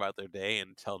talking about their day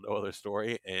and tell no other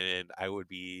story, and I would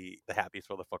be the happiest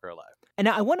motherfucker alive. And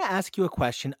now I want to ask you a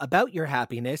question about your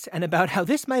happiness and about how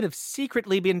this might have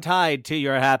secretly been tied to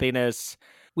your happiness.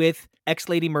 With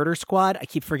X-Lady Murder Squad, I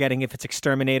keep forgetting if it's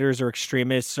exterminators or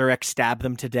extremists or X-stab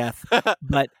them to death,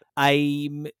 but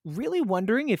I'm really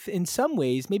wondering if in some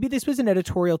ways, maybe this was an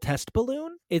editorial test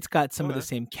balloon. It's got some of the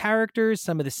same characters,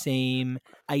 some of the same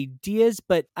ideas,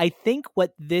 but I think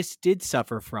what this did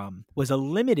suffer from was a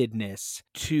limitedness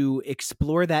to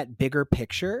explore that bigger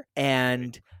picture,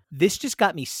 and this just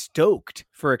got me stoked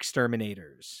for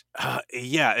Exterminators.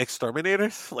 Yeah,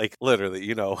 Exterminators? Like, literally,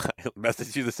 I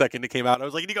messaged you the second it came out. I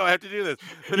was like, Nico, I have to do this.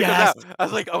 When it comes out, I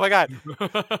was like, oh my God.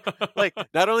 Like,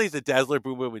 not only is it Dazzler,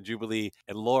 Boom Boom, and Jubilee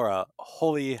and Laura,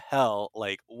 holy hell,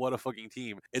 like, what a fucking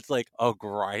team. It's like a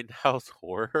grindhouse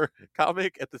horror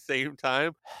comic at the same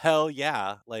time. Hell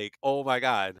yeah. Like, oh my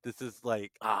God. This is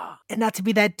like, And not to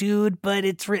be that dude, but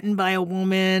it's written by a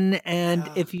woman. And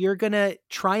if you're going to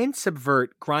try and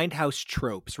subvert grindhouse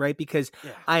tropes, right? Because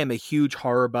I am a huge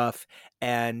horror buff,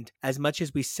 and as much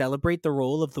as we celebrate the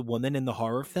role of the woman in the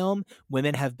horror film,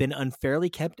 women have been unfairly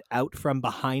kept out from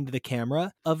behind the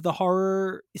camera of the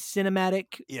horror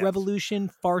cinematic revolution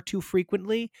far too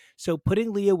frequently. So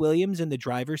putting Leah Williams in the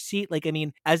driver's seat,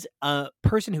 as a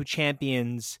person who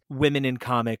champions women in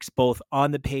comics, both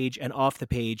on the page and off the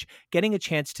page, getting a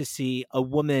chance to see a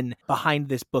woman behind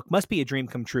this book must be a dream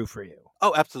come true for you.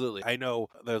 Oh, absolutely. I know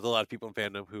there's a lot of people in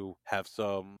fandom who have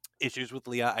some issues with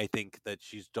Leah. I think that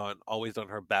she's always done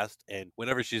her best. And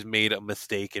whenever she's made a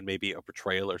mistake in maybe a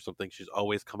portrayal or something, she's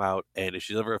always come out. And if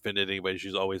she's ever offended anybody,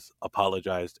 she's always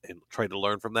apologized and tried to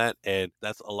learn from that. And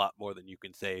that's a lot more than you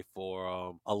can say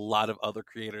for a lot of other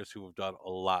creators who have done a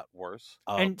lot worse.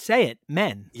 And say it,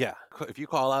 men. Yeah. If you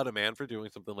call out a man for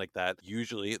doing something like that,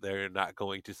 usually they're not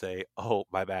going to say, oh,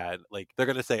 my bad. Like, they're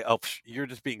going to say, oh, you're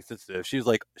just being sensitive.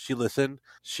 She listened. listen.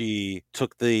 She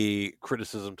took the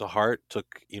criticism to heart,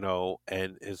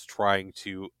 and is trying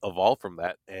to evolve from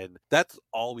that. And that's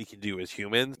all we can do as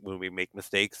humans when we make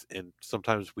mistakes. And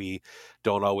sometimes we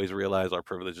don't always realize our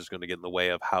privilege is going to get in the way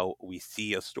of how we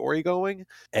see a story going.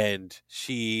 And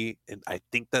I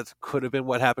think that could have been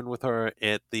what happened with her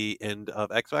at the end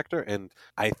of X Factor. And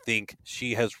I think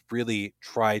she has really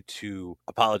tried to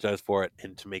apologize for it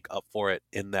and to make up for it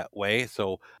in that way.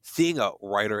 So seeing a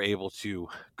writer able to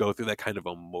go through that kind of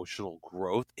emotional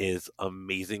growth is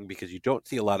amazing, because you don't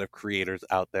see a lot of creators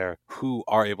out there who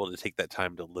are able to take that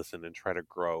time to listen and try to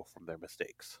grow from their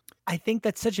mistakes. I think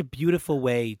that's such a beautiful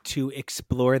way to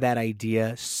explore that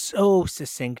idea so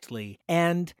succinctly.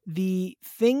 And the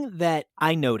thing that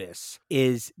I notice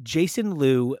is Jason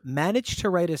Liu managed to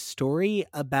write a story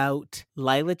about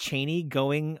Lila Cheney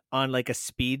going on like a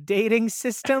speed dating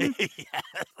system. Yes.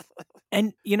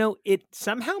 And, it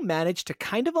somehow managed to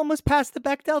kind of almost pass the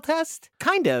Bechdel test.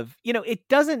 Kind of. It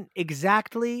doesn't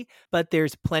exactly, but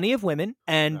there's plenty of women,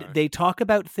 and they talk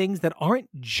about things that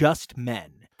aren't just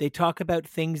men. They talk about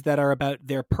things that are about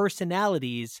their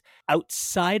personalities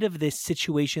outside of this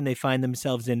situation they find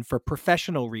themselves in for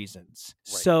professional reasons.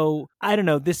 Right. So, I don't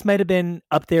know, this might have been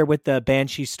up there with the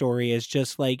Banshee story as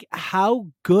just like, how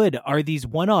good are these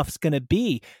one-offs going to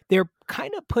be? They're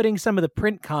kind of putting some of the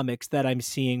print comics that I'm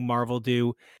seeing Marvel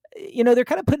do, they're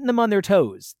kind of putting them on their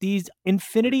toes. These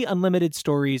Infinity Unlimited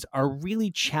stories are really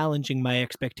challenging my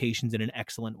expectations in an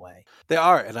excellent way. They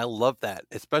are, and I love that,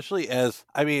 especially as,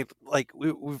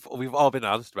 we've all been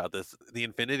honest about this. The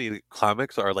Infinity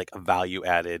comics are like a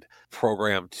value-added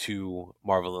program to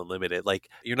Marvel Unlimited. Like,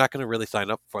 you're not going to really sign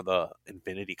up for the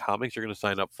Infinity comics. You're going to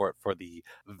sign up for it for the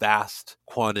vast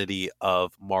quantity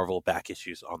of Marvel back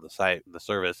issues on the site and the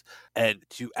service. And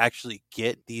to actually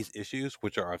get these issues,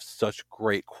 which are of such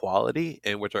great quality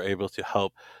and which are able to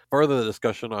help further the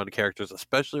discussion on characters,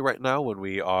 especially right now when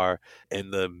we are in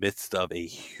the midst of a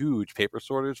huge paper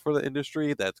shortage for the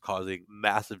industry that's causing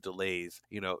massive delays.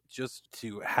 Just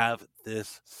to have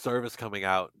this service coming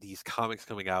out, these comics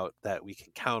coming out that we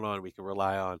can count on, we can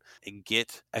rely on, and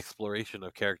get exploration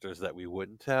of characters that we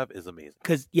wouldn't have is amazing.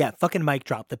 Because, fucking mic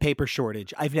drop, the paper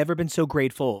shortage. I've never been so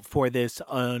grateful for this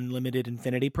Unlimited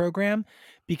Infinity program,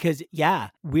 because,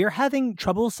 we're having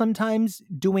trouble sometimes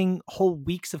doing whole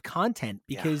weeks of content,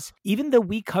 because even though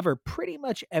we cover pretty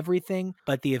much everything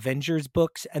but the Avengers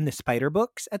books and the Spider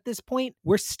books at this point,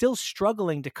 we're still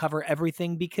struggling to cover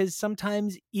everything, because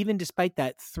sometimes, even despite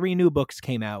that, 3 new books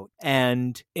came out,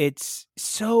 and it's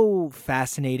so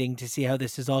fascinating to see how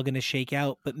this is all going to shake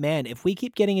out. But man, if we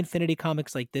keep getting Infinity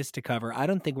comics like this to cover, I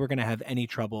don't think we're going to have any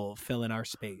trouble filling our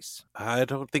space. I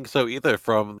don't think so either,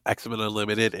 from X-Men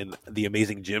Unlimited and the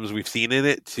amazing gems we've seen in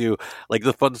it to like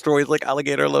the fun stories like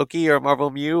Alligator Loki or Marvel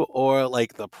Mew, or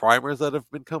like the primers that have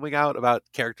been coming out about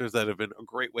characters that have been a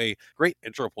great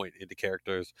intro point into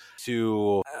characters,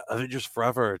 to Avengers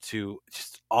Forever, to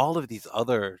just all of these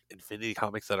other Infinity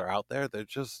comics that are out there.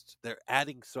 They're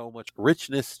adding so much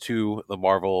richness to the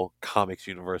Marvel Comics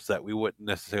universe that we wouldn't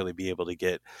necessarily be able to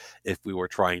get if we were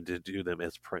trying to do them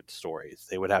as print stories.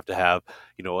 They would have to have,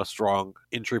 a strong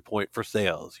entry point for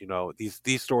sales.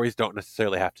 These stories don't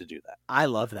necessarily have to do that. I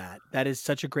love that. That is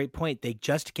such a great point. They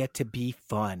just get to be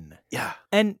fun. Yeah.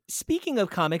 And speaking of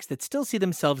comics that still see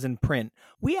themselves in print,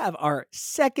 we have our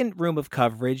second room of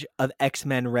coverage of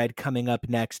X-Men Red coming up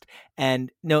next.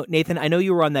 And no, Nathan, I know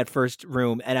you were on that first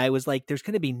room, and I was like, there's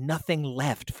going to be nothing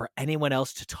left for anyone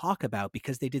else to talk about,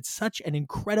 because they did such an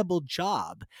incredible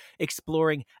job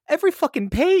exploring every fucking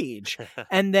page.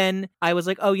 And then I was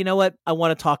like, oh, you know what? I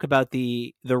want to talk about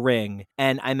the Ring.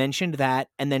 And I mentioned that,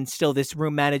 and then still this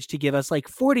room managed to give us like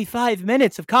 45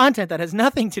 minutes of content that has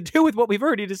nothing to do with what we've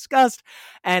already discussed.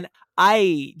 And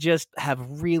I just have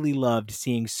really loved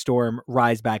seeing Storm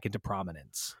rise back into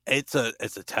prominence. It's a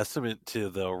testament to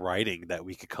the writing that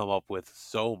we could come up with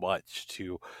so much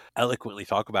to eloquently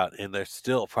talk about, and there's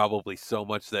still probably so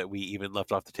much that we even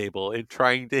left off the table in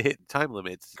trying to hit time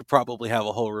limits. You could probably have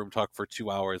a whole room talk for 2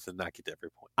 hours and not get to every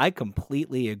point. I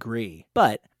completely agree.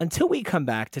 But until we come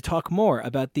back to talk more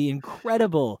about the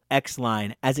incredible X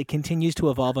line as it continues to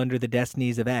evolve under the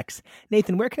destinies of X,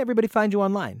 Nathan, where can everybody find you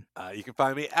online? You can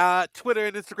find me at Twitter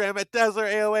and Instagram at Dazzler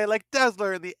AOA, like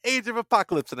Dazzler in the Age of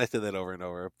Apocalypse. And I say that over and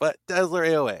over, but Dazzler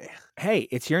AOA. Hey,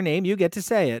 it's your name. You get to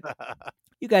say it.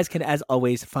 You guys can, as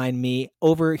always, find me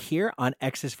over here on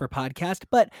X's for Podcast,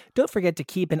 but don't forget to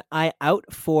keep an eye out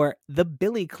for The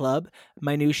Billy Club,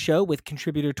 my new show with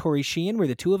contributor Tori Sheehan, where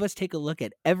the two of us take a look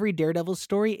at every Daredevil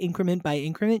story increment by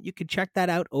increment. You can check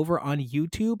that out over on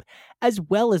YouTube, as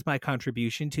well as my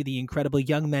contribution to the incredible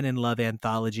Young Men in Love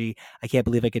anthology. I can't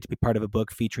believe I get to be part of a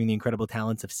book featuring the incredible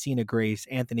talents of Sina Grace,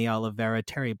 Anthony Oliveira,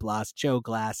 Terry Bloss, Joe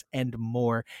Glass, and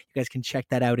more. You guys can check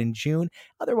that out in June.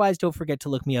 Otherwise, don't forget to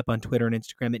look me up on Twitter and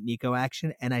Instagram at Nico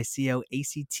Action,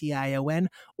 NicoAction,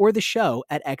 or the show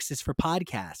at X's for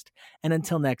Podcast. And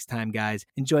until next time, guys,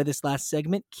 enjoy this last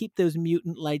segment. Keep those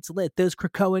mutant lights lit, those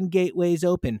Krakoan gateways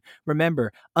open.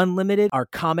 Remember, Unlimited are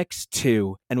comics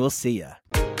too, and we'll see ya.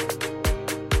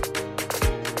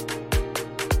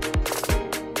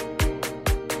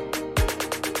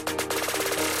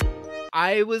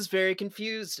 I was very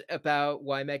confused about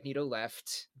why Magneto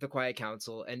left the Quiet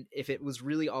Council and if it was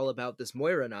really all about this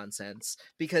Moira nonsense,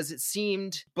 because it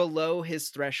seemed below his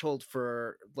threshold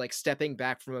for like stepping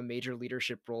back from a major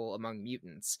leadership role among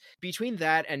mutants. Between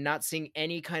that and not seeing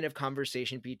any kind of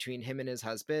conversation between him and his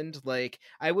husband, like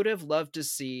I would have loved to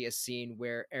see a scene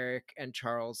where Eric and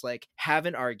Charles like have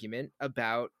an argument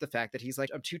about the fact that he's like,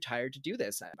 I'm too tired to do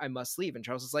this. I must leave. And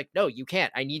Charles is like, no, you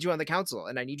can't. I need you on the council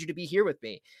and I need you to be here with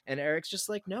me. And Eric's just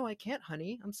like, no, I can't,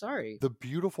 honey. I'm sorry. The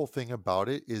beautiful thing about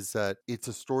it is that it's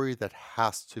a story that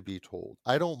has to be told.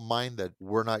 I don't mind that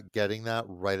we're not getting that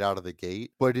right out of the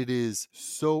gate, but it is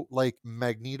so like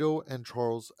Magneto and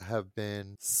Charles have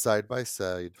been side by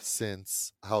side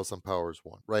since House and Powers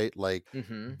 1, right? Like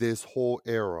this whole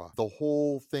era, the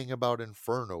whole thing about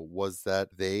Inferno was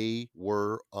that they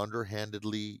were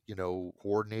underhandedly,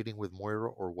 coordinating with Moira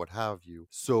or what have you.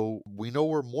 So we know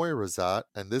where Moira's at,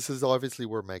 and this is obviously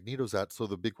where Magneto's at. So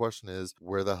the big question is,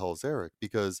 where the hell's Eric?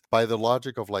 Because by the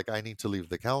logic of like, I need to leave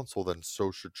the council, then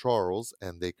so should Charles,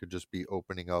 and they could just be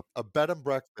opening up a bed and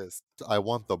breakfast. I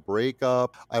want the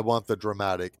breakup. I want the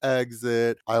dramatic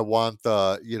exit. I want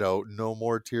the, no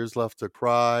more tears left to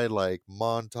cry, like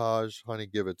montage. Honey,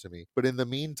 give it to me. But in the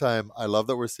meantime, I love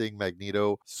that we're seeing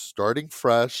Magneto starting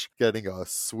fresh, getting a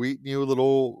sweet new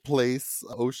little place,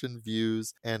 ocean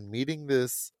views, and meeting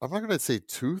this, I'm not going to say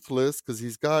toothless because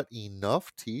he's got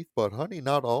enough teeth, but honey,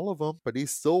 not all of them. But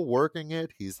he's still working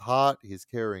it. He's hot. He's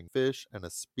carrying fish and a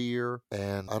spear.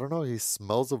 And I don't know, he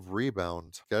smells of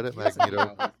rebound. Get it,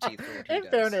 Magneto? In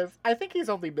fairness, I think he's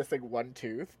only missing one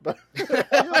tooth, but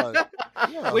yeah.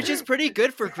 Which is pretty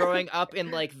good for growing up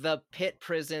in like the pit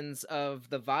prisons of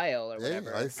the Vial or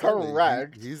whatever.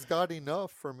 Correct. He's got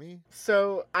enough for me.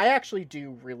 So I actually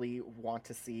do really want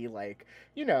to see like,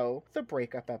 the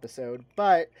breakup episode,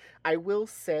 but I will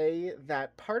say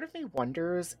that part of me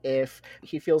wonders if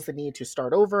he feels the need to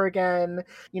start over again.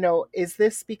 Is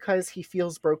this because he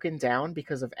feels broken down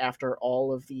because of after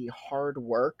all of the hard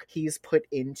work he's put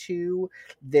into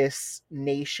this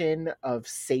nation of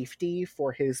safety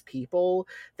for his people,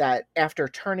 that after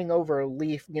turning over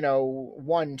Leaf,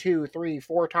 1, 2, 3,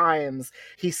 4 times,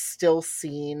 he's still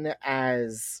seen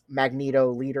as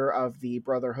Magneto, leader of the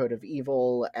Brotherhood of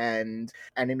Evil and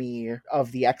enemy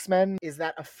of the X-Men? Is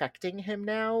that affecting him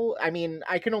now? I mean,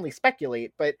 I can only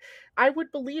speculate, but I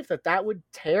would believe that would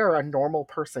tear a normal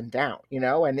person down,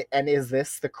 and is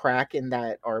this the crack in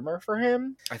that armor for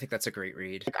him? I think that's a great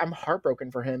read. Like, I'm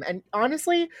heartbroken for him. And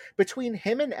honestly, between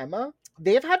him and Emma,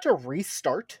 they've had to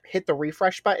hit the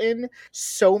refresh button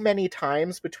so many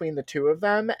times between the two of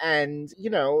them. And,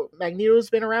 Magneto's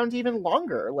been around even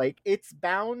longer. Like, it's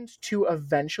bound to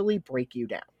eventually break you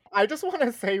down. I just want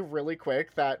to say really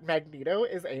quick that Magneto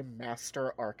is a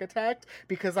master architect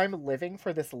because I'm living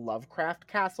for this Lovecraft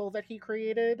castle that he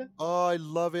created. Oh, I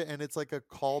love it. And it's like a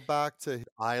callback to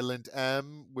Island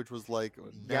M, which was like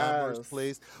Namor's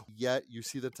place. Yet you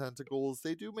see the tentacles.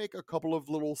 They do make a couple of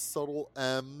little subtle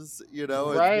M's,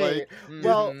 Right. It's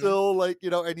like, still like,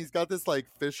 and he's got this like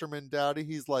fisherman daddy.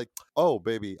 He's like, oh,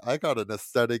 baby, I got an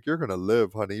aesthetic. You're going to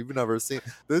live, honey. You've never seen.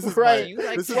 This is right.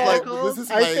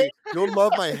 You'll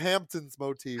love my Hamptons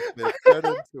motif, Nick. Get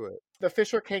into it. The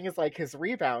Fisher King is like his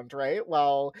rebound, right?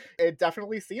 Well, it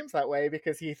definitely seems that way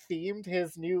because he themed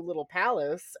his new little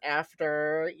palace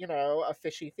after, a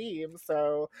fishy theme.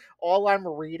 So all I'm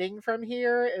reading from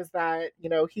here is that,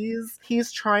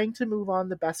 he's trying to move on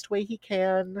the best way he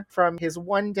can from his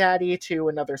one daddy to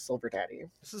another silver daddy.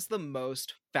 This is the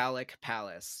most phallic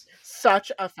palace.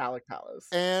 Such a phallic palace.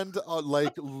 And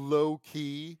like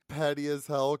low-key petty as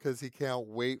hell because he can't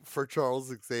wait for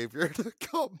Charles Xavier to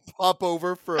come pop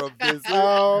over for a visit. is.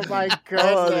 Oh my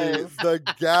goodness. The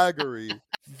gaggery.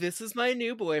 This is my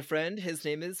new boyfriend. His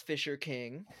name is Fisher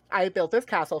King. I built this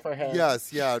castle for him.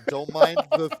 Yes, yeah. Don't mind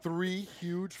the 3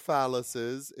 huge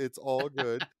phalluses. It's all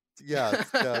good. Yes,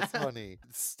 honey.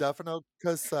 Stefano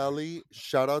Caselli,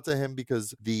 shout out to him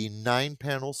because the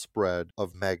 9-panel spread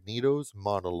of Magneto's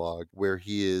monologue, where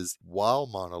he is, while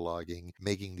monologuing,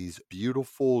 making these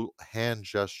beautiful hand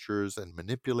gestures and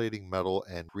manipulating metal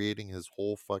and creating his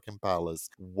whole fucking palace,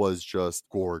 was just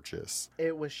gorgeous.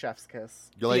 It was chef's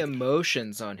kiss. The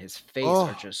emotions on his face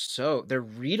are just they're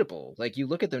readable. Like, you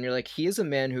look at them and you're like, he is a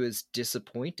man who is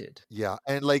disappointed. Yeah,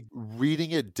 and like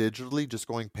reading it digitally, just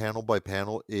going panel by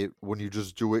panel, when you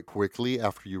just do it quickly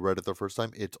after you read it the first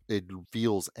time, it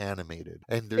feels animated.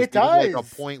 And there's like a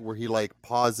point where he like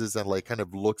pauses and like kind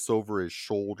of looks over his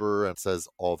shoulder and says,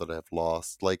 "All that I've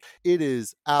lost." Like, it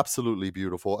is absolutely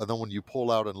beautiful. And then when you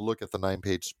pull out and look at the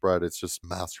 9-page spread, it's just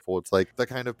masterful. It's like the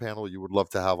kind of panel you would love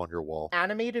to have on your wall.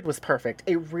 Animated was perfect.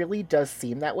 It really does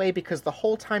seem that way because the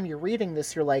whole time you're reading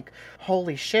this, you're like,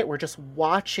 holy shit, we're just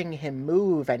watching him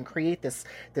move and create this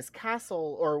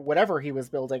castle or whatever he was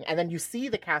building. And then you see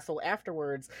the castle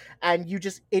afterwards, and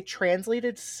it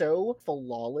translated so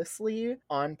flawlessly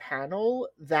on panel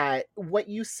that what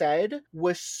you said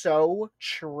was so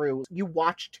true. You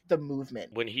watched the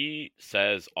movement. When he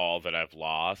says all that I've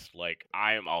lost, like,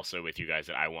 I am also with you guys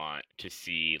that I want to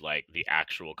see like the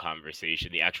actual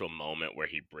conversation, the actual moment where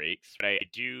he breaks. But I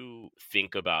do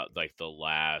think about like the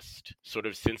last sort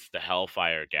of since the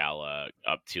Hellfire Gala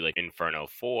up to like Inferno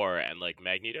 4, and like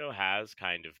Magneto has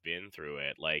kind of been through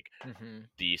it. Like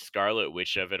the Scarlet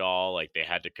Witch of it all, like they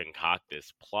had to concoct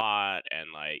this plot,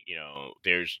 and like, you know,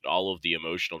 there's all of the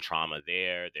emotional trauma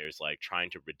there. There's like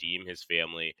trying to redeem his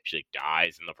family. She like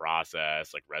dies in the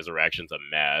process. Like Resurrection's a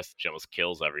mess. She almost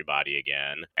kills everybody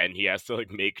again, and he has to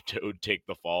like make Toad take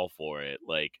the fall for it.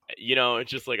 Like, you know,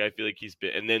 it's just like I feel like he's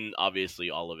been, and then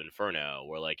obviously all of Inferno,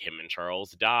 where like him and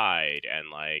Charles died, and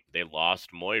like they lost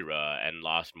Moira, and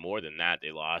lost more than that,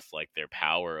 they lost like their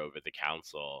power over the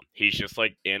council. He's just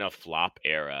like in a flop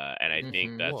era, and I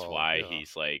think that's why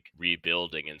he's like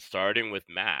rebuilding and starting with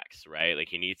Max, right? Like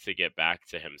he needs to get back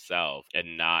to himself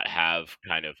and not have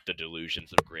kind of the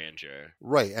delusions of grandeur.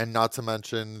 Right, and not to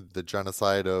mention the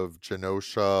genocide of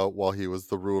Genosha while he was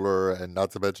the ruler, and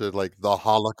not to mention like the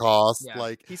Holocaust. Yeah.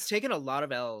 Like, he's taken a lot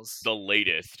of L's. The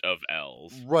latest of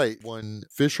L's. Right. When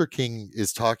Fisher King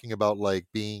is talking about like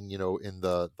being, you know, in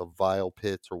the vile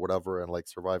pits or whatever and like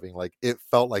surviving, like it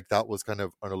felt like that was kind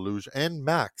of an illusion. And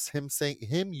Max, him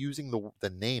using the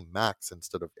name Max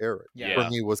instead of Eric, for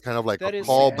me was kind of like a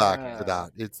callback to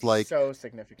that. It's like so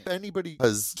significant. If anybody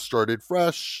has started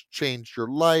fresh, changed your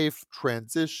life,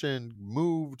 transitioned,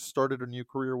 moved, started a new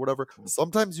career, whatever,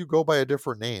 sometimes you go by a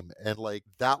different name. And like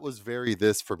that was very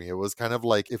this for me. It was kind of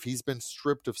like if he's been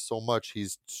stripped of so much,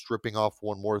 he's stripping off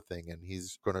one more thing, and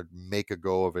he's gonna make a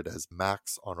go of it as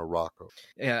Max on Arakko.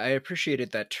 Yeah, I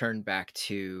appreciated that turn back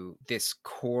to this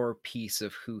core piece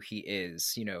of who he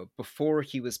is. You know, before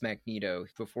he was Magneto,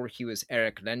 before he was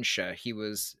Erich Lensche, he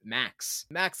was Max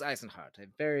Eisenhardt, a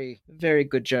very, very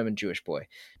good German Jewish boy.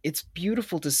 It's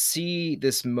beautiful to see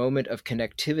this moment of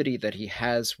connectivity that he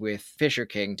has with Fisher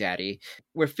King Daddy,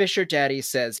 where Fisher Daddy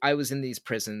says, I was in these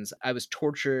prisons, I was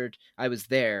tortured, I was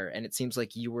there, and it seems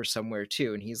like you were somewhere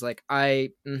too. And he's like,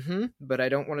 but I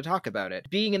don't want to talk about it.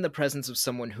 Being in the presence of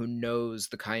someone who knows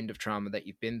the kind of trauma that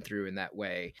you've been through in that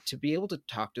way, to be able to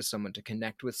talk to someone, to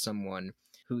connect with someone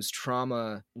whose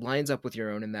trauma lines up with your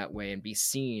own in that way and be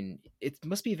seen, it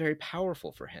must be very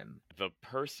powerful for him. The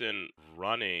person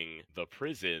running the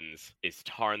prisons is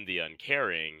Tarn the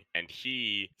Uncaring, and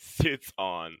he sits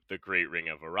on the Great Ring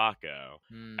of Arakko.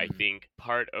 I think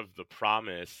part of the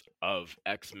promise of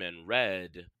X-Men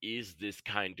Red is this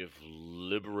kind of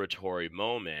liberatory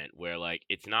moment where, like,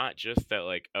 it's not just that,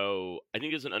 like, I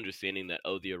think there's an understanding that,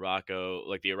 the Arakko,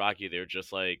 like, the Iraqi, they're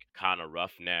just, like, kind of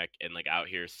roughneck and, like, out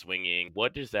here swinging.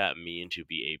 What does that mean to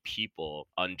be a people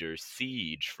under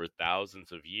siege for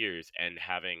thousands of years and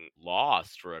having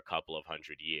lost for a couple of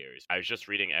hundred years? I was just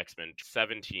reading X-Men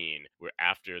 17, where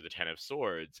after the Ten of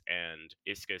Swords, and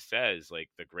Iska says, like,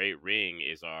 the Great Ring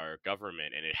is our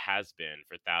government, and it has been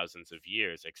for thousands of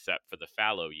years, except for the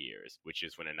fallow years, which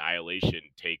is when Annihilation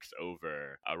takes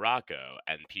over Arakko,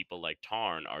 and people like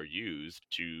Tarn are used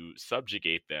to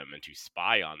subjugate them and to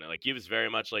spy on them. Like, he was very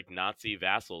much like Nazi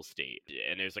vassal state,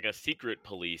 and there's like a secret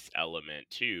police element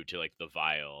too to like the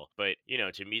Vile. But, you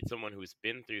know, to meet someone who's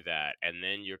been through that, and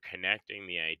then you're connecting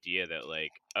the idea that,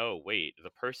 like, oh, wait, the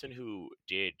person who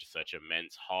did such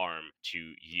immense harm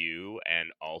to you and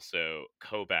also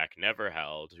Kobak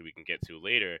Neverheld, who we can get to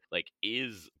later, like,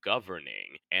 is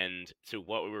governing. And to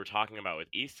what we were talking about with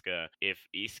Iska, if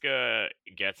Iska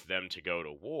gets them to go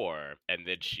to war and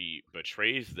then she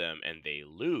betrays them and they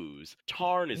lose,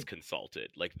 Tarn is consulted.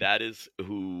 Like, that is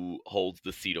who holds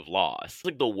the seat of loss. It's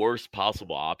like the worst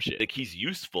possible option. Like, he's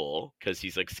useful because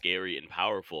he's like scary and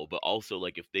powerful, but also,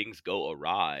 like, if things go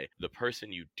awry, the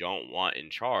person you don't want in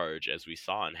charge, as we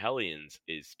saw in Hellions,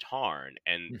 is Tarn.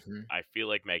 And I feel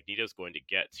like Magneto's going to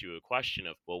get to a question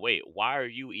of, well, wait, why are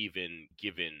you even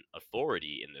given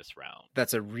authority in this realm?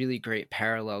 That's a really great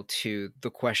parallel to the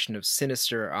question of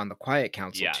Sinister on the Quiet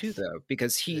Council too, though,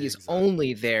 because he's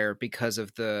only there because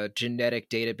of the genetic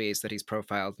database that he's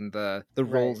profiled and the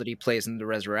role that he plays in the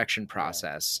resurrection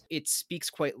process. It speaks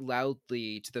quite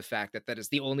loudly to the fact that that is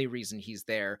the only reason he's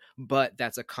there, but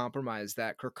that's a compromise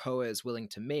that Krakoa is willing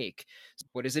to make.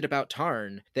 What is it about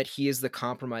Tarn that he is the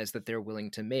compromise that they're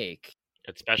willing to make?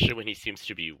 Especially when he seems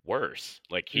to be worse.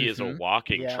 Like, he is a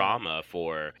walking trauma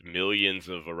for millions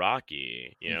of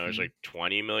Iraqi. You know, there's like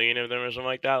 20 million of them or something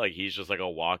like that. Like, he's just like a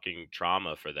walking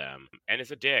trauma for them. And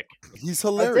it's a dick. He's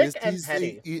hilarious. And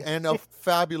petty. And a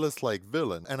fabulous, like,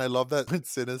 villain. And I love that when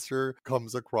Sinister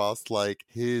comes across, like,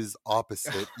 his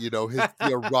opposite, you know, the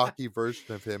Iraqi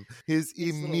version of him. His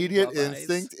immediate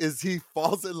instinct is he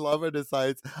falls in love and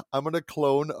decides, I'm going to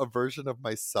clone a version of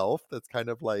myself that's kind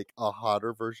of like a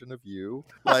hotter version of you.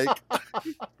 Like,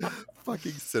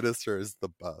 fucking Sinister is the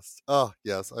best. Oh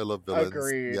yes, I love villains.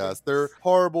 Agreed. Yes, they're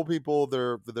horrible people.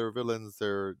 They're villains.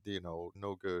 They're, you know,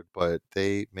 no good, but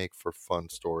they make for fun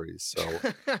stories. So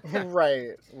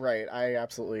right.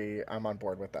 I'm on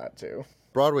board with that too.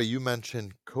 Broadway, you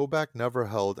mentioned Kobak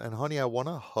Neverheld, and honey, I want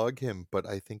to hug him, but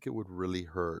I think it would really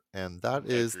hurt. And that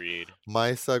is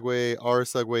our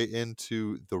segue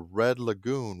into the Red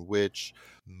Lagoon, which,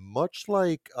 much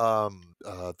like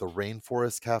the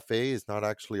Rainforest Cafe is not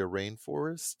actually a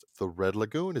rainforest, the Red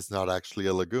Lagoon is not actually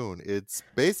a lagoon. It's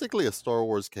basically a Star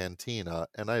Wars cantina,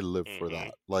 and I live for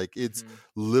that. Like, it's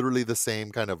literally the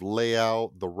same kind of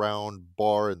layout, the round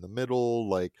bar in the middle,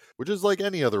 like, which is like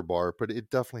any other bar, but it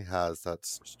definitely has that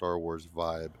Star Wars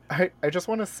vibe. I just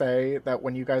want to say that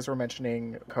when you guys were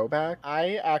mentioning Kobak,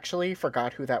 I actually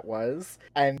forgot who that was,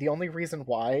 and the only reason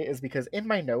why is because in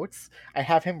my notes I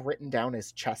have him written down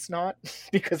as Chestnut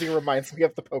because he reminds me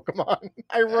of the Pokemon.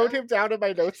 I wrote him down in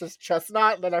my notes as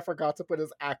Chestnut, and then I forgot to put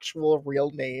his actual real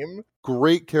name.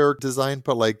 Great character design,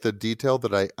 but like the detail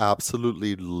that I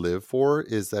absolutely live for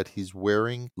is that he's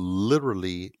wearing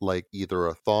literally like either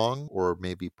a thong or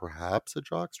maybe perhaps a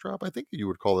jockstrap. I think you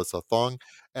would call this a thong.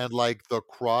 And like the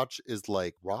crotch is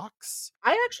like rocks.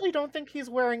 I actually don't think he's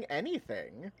wearing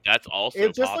anything. That's also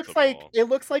it just possible.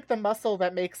 looks like the muscle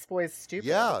that makes boys stupid.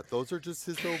 Yeah, those are just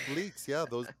his obliques. Yeah,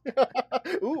 those.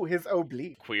 Ooh, his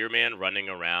oblique. Queer man running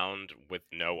around with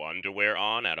no underwear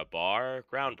on at a bar,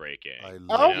 groundbreaking.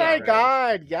 Oh my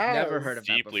god, yes. Never heard of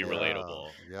that Deeply before. relatable.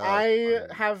 Yeah, I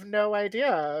have no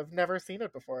idea. I've never seen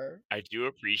it before. I do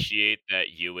appreciate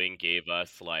that Ewing gave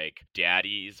us like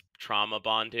daddies trauma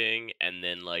bonding, and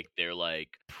then like their like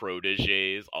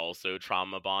proteges also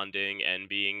trauma bonding and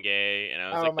being gay, and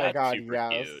I was like, that's super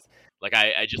cute. Like,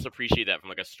 I just appreciate that from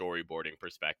like a storyboarding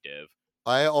perspective.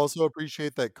 I also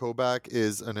appreciate that Kobak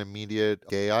is an immediate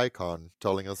gay icon,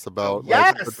 telling us about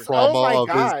yes! like, the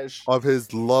trauma of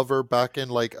his lover back in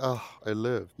like, I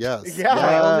live. Yes. Yeah.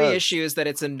 My only issue is that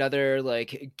it's another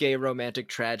like gay romantic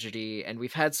tragedy, and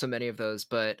we've had so many of those.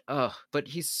 But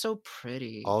he's so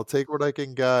pretty. I'll take what I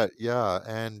can get. Yeah,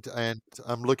 and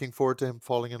I'm looking forward to him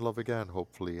falling in love again.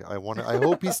 Hopefully, I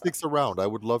hope he sticks around. I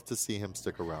would love to see him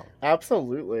stick around.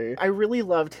 Absolutely. I really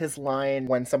loved his line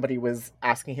when somebody was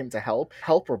asking him to help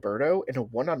Roberto in a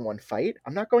one-on-one fight.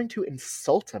 I'm not going to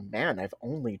insult a man I've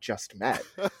only just met.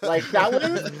 Like, that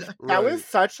was that was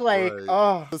such like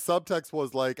the subtext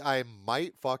was like, I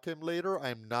might fuck him later.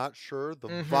 I'm not sure. The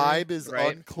vibe is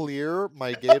unclear.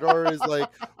 My gaydar is like,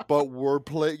 but we're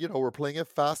playing it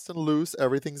fast and loose.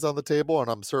 Everything's on the table,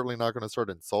 and I'm certainly not going to start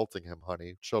insulting him,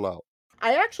 honey. Chill out.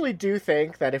 I actually do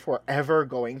think that if we're ever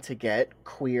going to get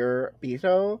queer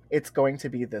Beto, it's going to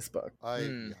be this book.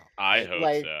 I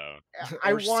hope so.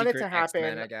 I want it to happen.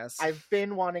 X-Men, I guess. I've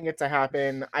been wanting it to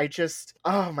happen.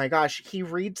 Oh my gosh, he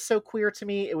reads so queer to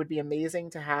me. It would be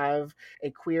amazing to have a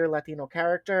queer Latino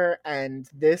character, and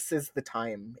this is the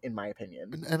time, in my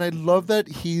opinion. And I love that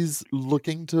he's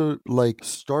looking to like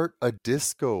start a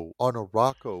disco on a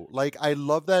Rocco. Like, I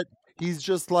love that he's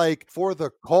just like, for the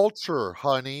culture,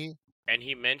 honey. And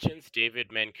he mentions David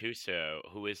Mancuso,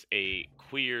 who is a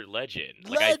queer legend.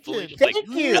 I fully Legend! just Thank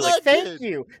you. Legend! Thank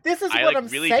you. This is I what I'm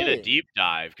really saying. did a deep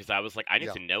dive because I was like, I need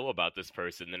Yeah. to know about this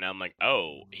person. Then I'm like,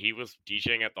 oh, he was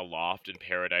DJing at the Loft in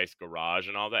Paradise Garage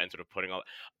and all that, and sort of putting all.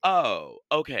 Oh,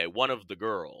 okay, one of the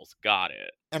girls. Got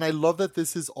it. And I love that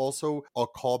this is also a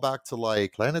callback to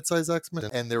like Planet Size X-Men,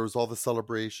 and there was all the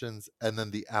celebrations, and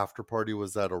then the after party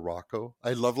was at Araco.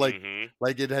 I love like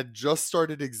it had just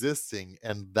started existing,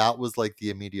 and that was like the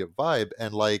immediate vibe.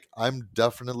 And like I'm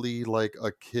definitely like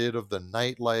a kid of the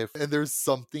nightlife, and there's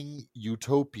something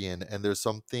utopian, and there's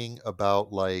something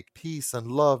about like peace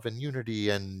and love and unity,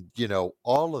 and you know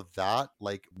all of that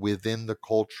like within the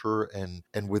culture and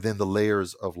within the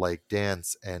layers of like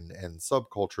dance and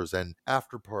subcultures and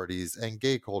after parties and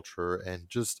gay culture, and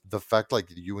just the fact like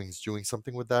Ewing's doing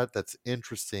something with that that's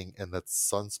interesting, and that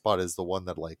Sunspot is the one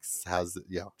that like has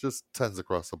just tends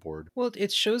across the board. Well,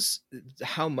 it shows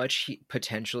how much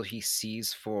potential he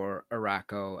sees for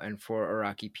Araco and for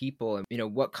Iraqi people,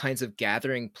 and what kinds of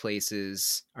gathering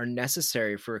places are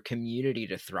necessary for a community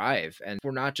to thrive. And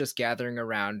we're not just gathering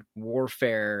around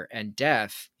warfare and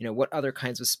death. What other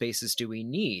kinds of spaces do we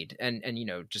need? And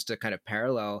just to kind of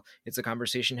parallel, it's a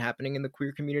conversation happening in the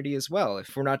queer community as well.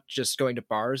 If we're not just going to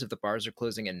bars, if the bars are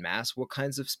closing en masse, what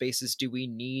kinds of spaces do we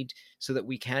need so that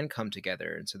we can come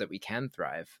together and so that we can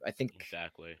thrive? I think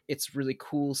exactly. It's really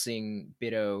cool seeing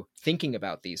Bito thinking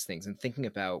about these things and thinking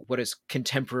about what is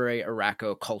contemporary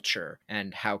Araco culture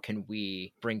and how can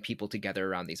we bring people together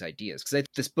around these ideas. Because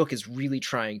this book is really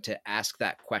trying to ask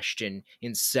that question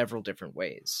in several different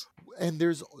ways. And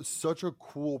there's such a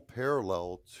cool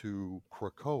parallel to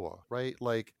Krakoa, right?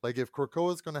 Like if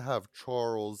Krakoa is going to have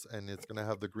Charles and it's going to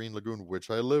have the Green Lagoon, which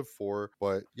I live for,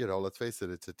 but let's face it,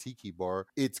 it's a tiki bar.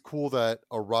 It's cool that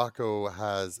Araco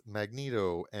has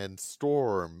Magneto and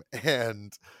Storm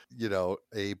and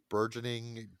a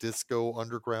burgeoning disco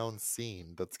underground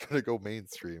scene that's going to go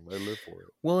mainstream. I live for it.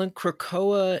 Well, and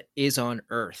Krakoa is on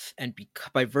Earth, and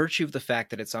by virtue of the fact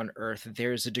that it's on Earth,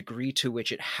 there's a degree to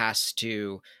which it has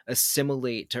to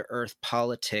assimilate to Earth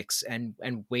politics and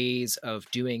ways of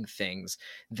doing things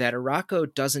that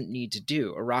Araco doesn't need to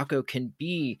do. Araco can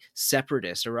be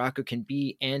separatist. Araco can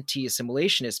be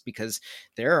anti-assimilationist because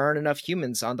there aren't enough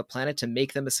humans on the planet to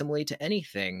make them assimilate to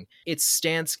anything. Its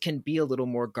stance can be a little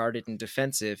more guarded and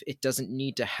defensive. It doesn't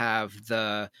need to have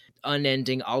the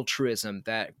unending altruism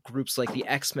that groups like the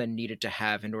X-Men needed to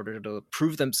have in order to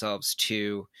prove themselves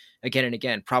to, again and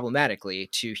again, problematically,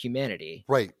 to humanity.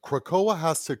 Right. Krakoa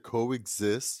has to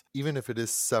coexist, even if it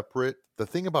is separate. The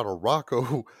thing about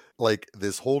Araco, like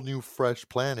this whole new fresh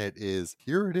planet, is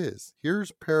here it is.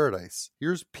 Here's paradise.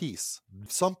 Here's peace.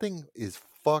 Something is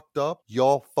fucked up,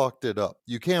 y'all fucked it up.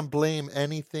 You can't blame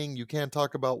anything. You can't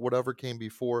talk about whatever came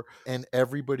before. And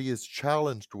everybody is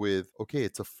challenged with, okay,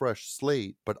 it's a fresh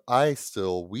slate, but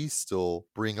we still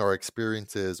bring our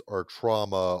experiences, our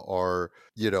trauma, our,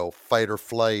 fight or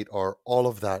flight, our all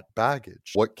of that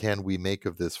baggage. What can we make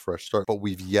of this fresh start? But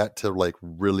we've yet to like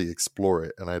really explore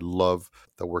it. And I love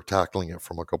that we're tackling it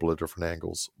from a couple of different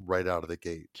angles right out of the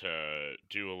gate. To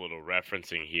do a little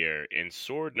referencing here, in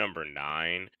Sword number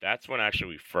 9, that's when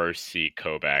actually we first see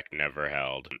Kobach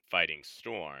Neverheld fighting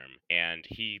Storm, and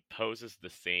he poses the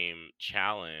same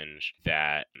challenge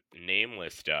that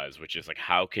Nameless does, which is like,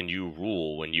 how can you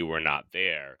rule when you were not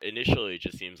there? Initially, it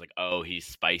just seems like, oh, he's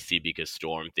spicy because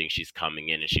Storm thinks she's coming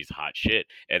in and she's hot shit.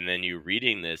 And then you're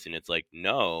reading this and it's like,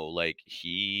 no, like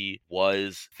he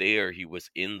was there. He was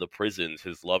in the prisons.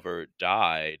 His lover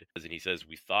died. And he says,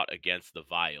 we fought against the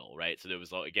Vile, right? So there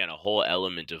was, again, a whole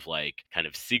element of like kind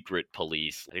of secret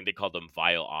police. I think they called them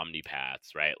Vile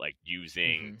Omnipaths, right? Like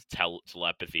using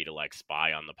telepathy to like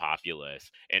spy on the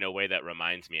populace in a way that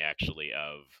reminds me actually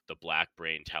of the Black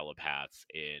Brain telepaths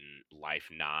in Life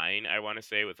 9, I want to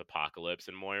say, with Apocalypse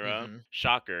and Moira.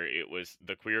 Shocker, it was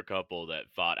the queer couple that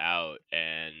fought out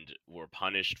and were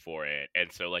punished for it.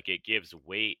 And so like it gives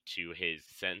weight to his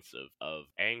sense of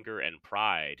anger and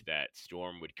pride that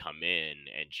Storm would come in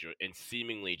and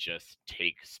seemingly just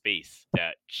take space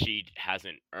that she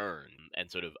hasn't earned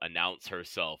and sort of announce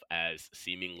herself as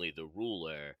seemingly the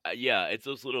ruler. Yeah, it's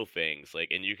those little things, like,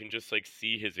 and you can just like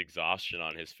see his exhaustion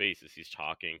on his face as he's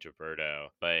talking to Berto.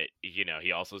 But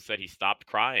he also said he stopped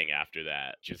crying after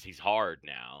that. Just he's hard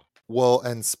now. Well,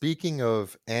 and speaking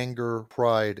of anger,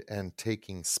 pride, and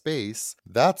taking space,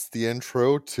 that's the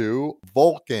intro to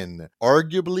Vulcan,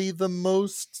 arguably the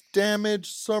most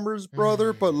damaged Summers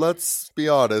brother, but let's be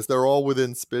honest, they're all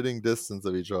within spitting distance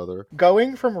of each other.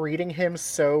 Going from reading him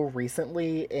so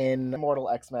recently in Immortal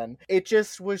X-Men, it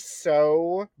just was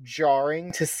so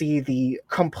jarring to see the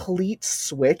complete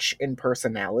switch in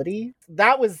personality.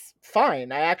 that was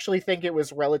fine. I actually think it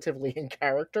was relatively in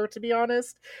character, to be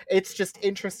honest. It's just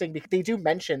interesting because they do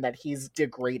mention that he's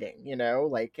degrading, you know,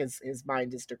 like his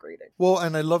mind is degrading. Well,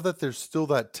 and I love that there's still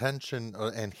that tension,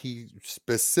 and he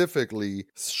specifically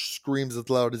screams as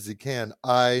loud as he can,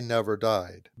 "I never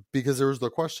died." Because there was the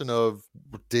question of,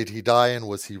 did he die and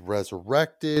was he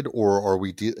resurrected, or are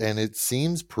we and it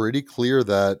seems pretty clear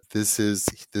that this is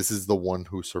the one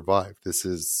who survived. This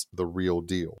is the real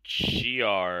deal.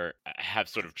 Shi'ar have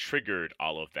sort of triggered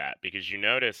all of that, because you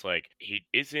notice like he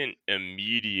isn't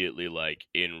immediately like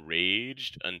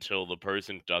enraged until the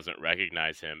person doesn't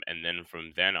recognize him, and then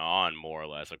from then on, more or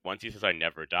less, like once he says "I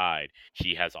never died,"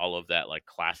 he has all of that like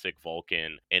classic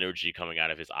Vulcan energy coming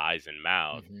out of his eyes and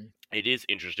mouth. Mhm. It is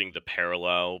interesting the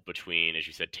parallel between, as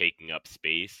you said, taking up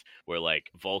space, where like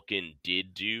Vulcan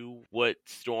did do what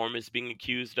Storm is being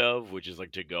accused of, which is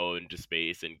like to go into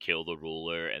space and kill the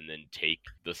ruler and then take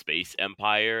the space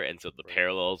empire. And so the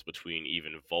parallels between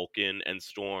even Vulcan and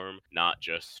Storm, not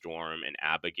just Storm and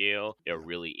Abigail, they're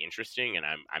really interesting, and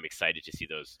I'm excited to see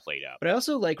those played out. But I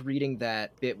also like reading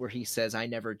that bit where he says "I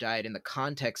never died" in the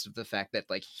context of the fact that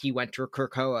like he went to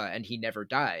Krakoa and he never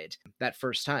died that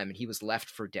first time, and he was left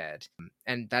for dead.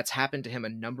 And that's happened to him a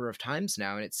number of times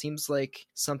now, and it seems like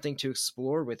something to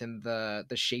explore within the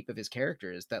shape of his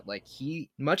character is that like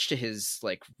he, much to his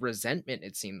like resentment,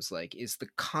 it seems like, is the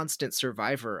constant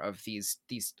survivor of these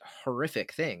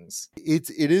horrific things. It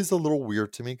is a little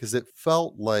weird to me because it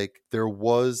felt like there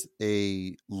was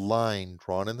a line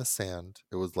drawn in the sand.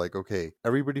 It was like, okay,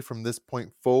 everybody from this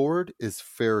point forward is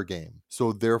fair game,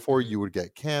 so therefore you would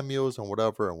get cameos and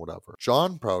whatever.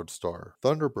 John Proudstar,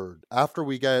 Thunderbird. After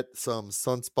we get some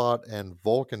Sunspot and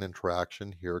Vulcan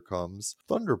interaction, here comes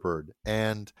Thunderbird.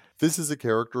 And this is a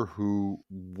character who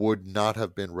would not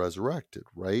have been resurrected,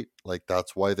 right? Like,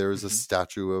 that's why there's a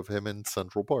statue of him in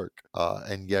Central Park.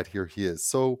 And yet here he is.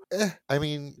 So, I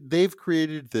mean, they've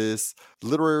created this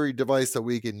literary device that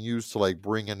we can use to, like,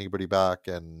 bring anybody back,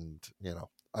 and, you know,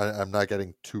 I'm not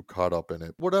getting too caught up in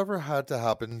it. Whatever had to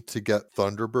happen to get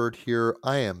Thunderbird here,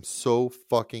 I am so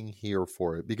fucking here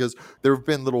for it, because there have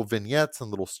been little vignettes and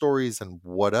little stories and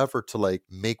whatever to like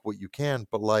make what you can,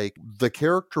 but like the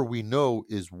character we know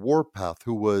is Warpath,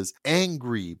 who was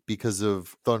angry because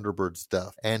of Thunderbird's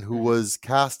death and who was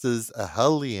cast as a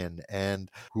Hellion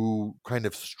and who kind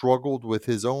of struggled with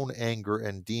his own anger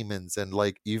and demons, and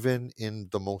like even in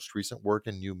the most recent work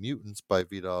in New Mutants by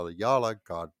Vidal Ayala,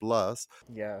 God bless,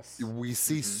 Yes. we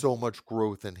see so much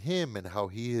growth in him and how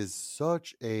he is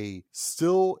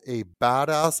still a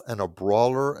badass and a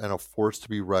brawler and a force to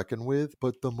be reckoned with,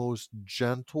 but the most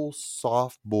gentle,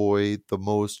 soft boy, the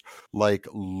most like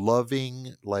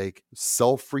loving, like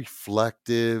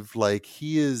self-reflective, like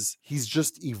he's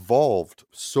just evolved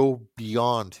so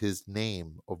beyond his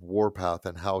name of Warpath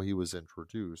and how he was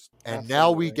introduced. And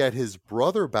now we get his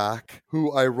brother back,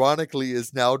 who ironically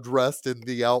is now dressed in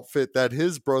the outfit that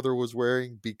his brother was wearing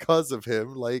because of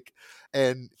him, like,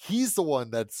 and he's the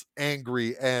one that's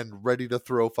angry and ready to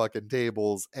throw fucking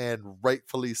tables, and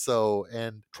rightfully so,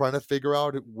 and trying to figure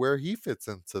out where he fits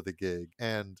into the gig.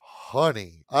 And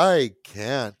honey, I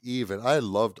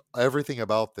loved everything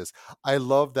about this. I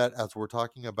love that as we're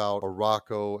talking about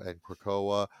Arakko and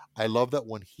Krakoa, I love that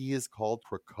when he is called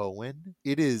Krakoan,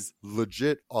 it is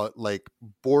legit like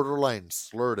borderline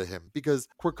slur to him, because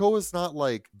Krakoa is not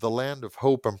like the land of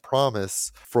hope and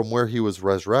promise from where he was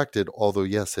resurrected, although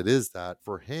yes, it is that.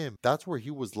 For him, that's where he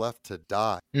was left to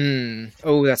die.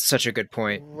 Oh, that's such a good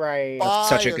point. Right. That's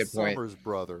such a good point. Summers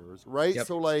Brothers, right? Yep.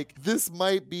 So like this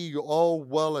might be all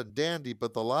well and dandy,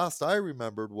 but the last I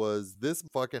remembered was this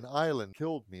fucking island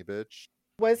killed me, bitch.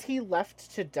 Was he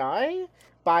left to die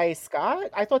by Scott?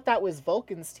 I thought that was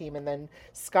Vulcan's team, and then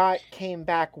Scott came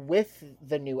back with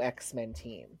the new X-Men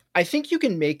team. I think you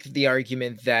can make the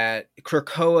argument that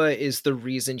Krakoa is the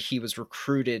reason he was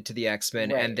recruited to the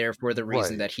X-Men, and therefore the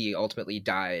reason that he ultimately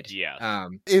died. Yeah.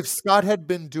 If Scott had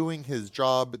been doing his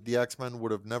job, the X-Men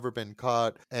would have never been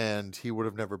caught, and he would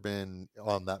have never been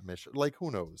on that mission. Like,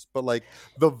 who knows? But like,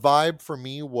 the vibe for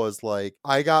me was like,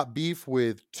 I got beef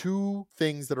with two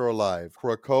things that are alive: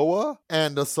 Krakoa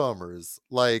and a Summers.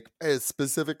 Like,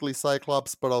 specifically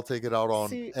Cyclops, but I'll take it out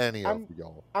on any of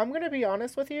y'all. I'm gonna be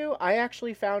honest with you. I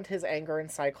actually found his anger in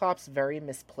Cyclops very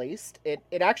misplaced. It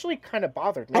actually kind of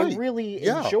bothered me. I really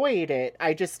enjoyed it.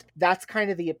 That's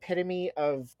kind of the epitome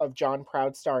of John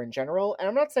Proudstar in general. And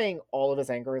I'm not saying all of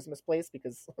his anger is misplaced,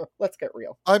 because let's get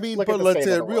real. I mean, but let's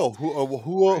get real.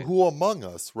 Who among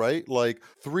us, right? Like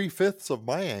 3/5 of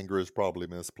my anger is probably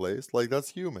misplaced. Like, that's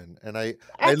human. And I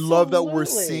love that we're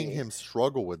seeing him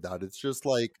struggle with that. It's just just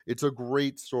like, it's a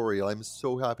great story. I'm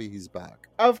so happy he's back.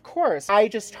 Of course. I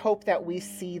just hope that we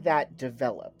see that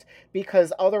developed.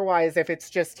 Because otherwise, if it's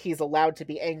just he's allowed to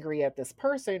be angry at this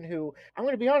person who, I'm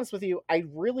going to be honest with you, I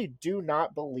really do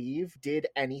not believe did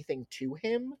anything to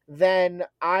him, then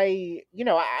I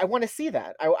want to see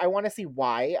that. I want to see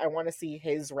why. I want to see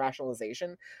his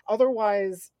rationalization.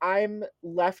 Otherwise, I'm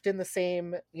left in the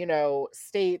same,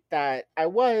 state that I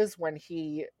was when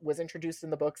he was introduced in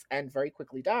the books and very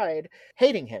quickly died,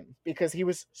 hating him because he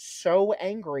was so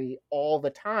angry all the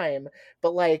time,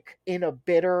 but like in a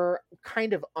bitter,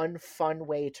 kind of unfun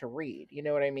way to read. You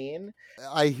know what I mean?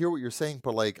 I hear what you're saying,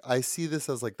 but like I see this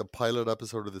as like the pilot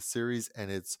episode of the series,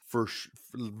 and it's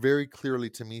very clearly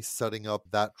to me setting up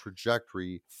that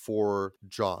trajectory for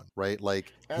John, right?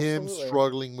 Like him Absolutely.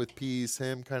 struggling with peace,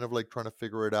 him kind of like trying to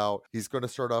figure it out. He's going to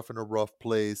start off in a rough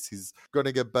place. He's going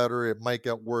to get better. It might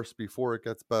get worse before it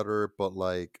gets better, but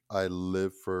like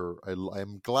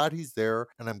I'm glad he's there,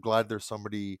 and I'm glad there's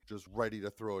somebody just ready to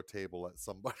throw a table at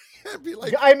somebody and be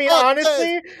like, I mean, "Fuck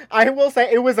honestly, this!" I will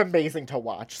say it was amazing to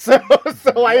watch. So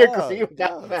I agree with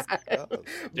Yes, that. yes.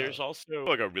 There's also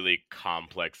like a really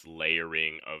complex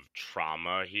layering of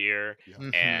trauma here, Yeah.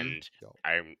 Mhm. and Yeah.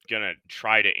 I'm gonna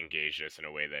try to engage this in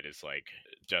a way that is like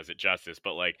does it justice,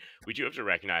 but like we do have to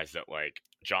recognize that like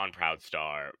John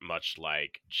Proudstar, much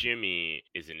like Jimmy,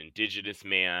 is an indigenous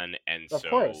man, and Of so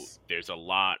course. there's a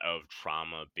lot of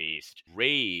trauma-based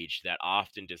rage that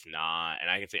often does not,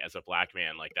 and I can say as a black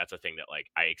man, like that's a thing that like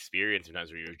I experience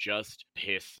sometimes where you're just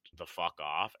pissed the fuck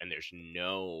off and there's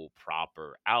no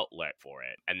proper outlet for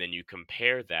it. And then you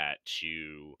compare that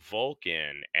to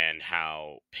Vulcan and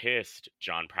how pissed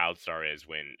John Proudstar is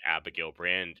when Abigail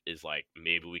Brand is like,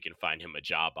 maybe we can find him a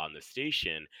job on the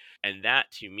station. And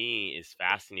that to me is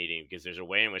fascinating because there's a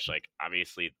way in which, like,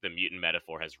 obviously the mutant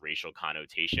metaphor has racial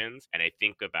connotations. And I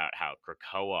think about how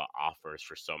Krakoa offers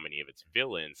for so many of its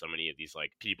villains, so many of these,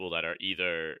 like, people that are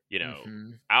either,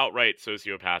 Mhm. outright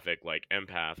sociopathic, like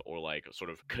empath, or like sort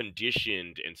of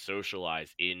conditioned and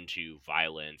socialized into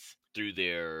violence through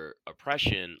their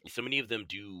oppression. So many of them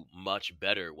do much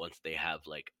better once they have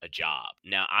like a job.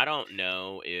 Now, I don't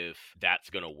know if that's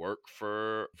going to work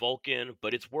for Vulcan,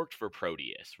 but it's worked for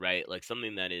Proteus, right? Like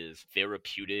something that is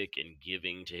therapeutic and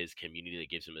giving to his community that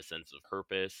gives him a sense of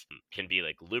purpose can be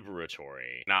like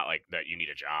liberatory. Not like that you need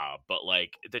a job, but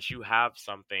like that you have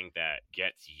something that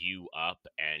gets you up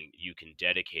and you can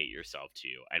dedicate yourself to.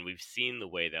 And we've seen the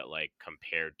way that, like,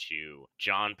 compared to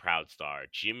John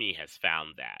Proudstar, Jimmy has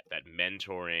found that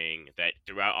mentoring, that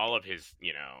throughout all of his,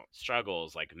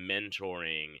 struggles, like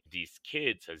mentoring these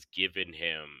kids has given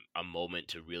him a moment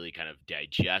to really kind of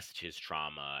digest his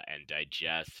trauma and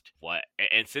digest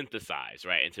and synthesize,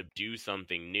 right? And to do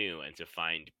something new and to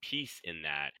find peace in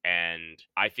that. And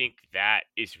I think that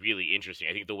is really interesting.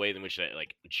 I think the way in which that,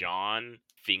 like, John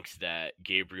thinks that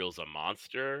Gabriel's a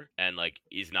monster and like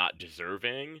is not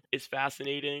deserving is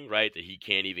fascinating, right? That he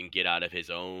can't even get out of his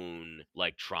own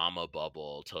like trauma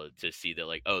bubble to see that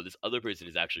like, oh, this other person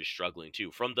is actually struggling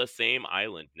too, from the same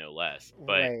island, no less.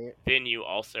 But Right. then you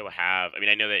also have, I mean,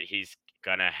 I know that he's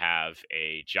gonna have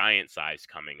a giant size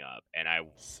coming up, and I am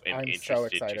I'm so interested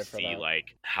to excited for see that.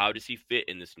 like how does he fit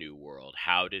in this new world?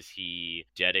 How does he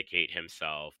dedicate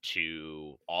himself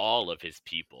to all of his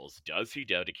peoples? Does he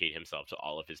dedicate himself to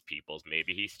all of his peoples?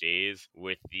 Maybe he stays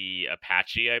with the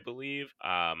Apache, I believe.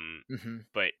 Mhm.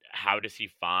 But how does he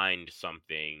find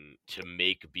something to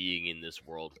make being in this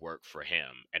world work for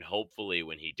him? And hopefully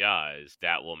when he does,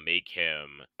 that will make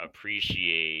him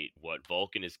appreciate what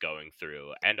Vulcan is going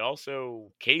through, and also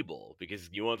Cable, because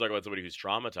you want to talk about somebody who's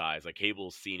traumatized. Like,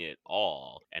 Cable's seen it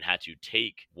all and had to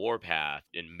take Warpath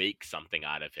and make something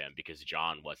out of him because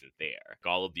John wasn't there.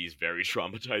 All of these very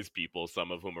traumatized people,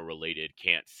 some of whom are related,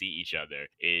 can't see each other,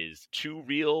 is too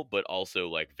real, but also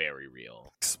like very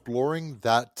real. Exploring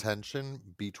that tension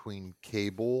between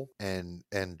Cable and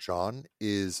John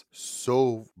is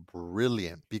so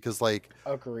brilliant, because like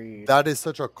Agreed. that is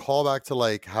such a callback to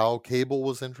like how Cable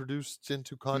was introduced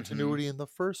into continuity in the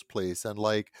first place. And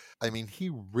like, I mean, he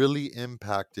really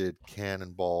impacted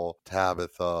Cannonball,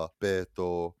 Tabitha,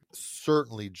 Beto,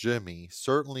 certainly Jimmy,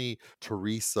 certainly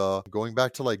Teresa, going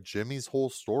back to like Jimmy's whole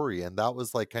story. And that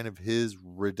was like kind of his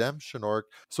redemption arc.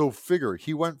 So figure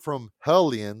he went from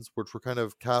Hellions, which were kind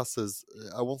of cast as,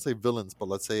 I won't say villains, but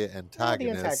let's say The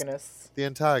antagonists.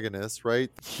 antagonists. Right?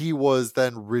 He was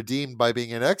then redeemed by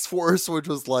being an X-Force, which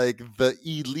was like the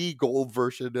illegal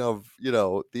version of,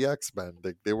 the X-Men.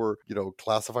 They were,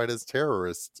 classified as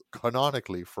terrorists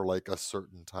canonically for like a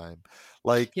certain time.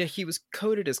 Like, Yeah, he was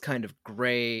coded as kind of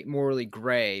gray morally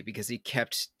gray because he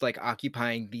kept like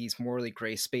occupying these morally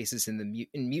gray spaces in the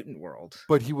mutant world.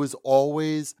 But he was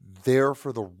always there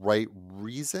for the right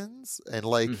reasons, and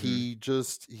like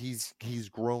he's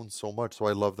grown so much. So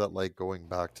I love that, like, going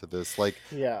back to this, like,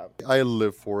 Yeah. I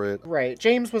live for it. Right.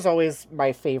 James was always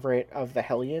my favorite of the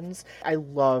Hellions. I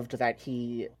loved that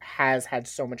he has had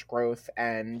so much growth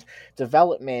and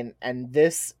development, and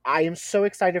this, I am so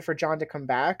excited for John to come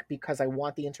back because I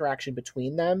want the interaction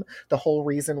between them, the whole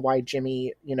reason why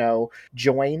Jimmy,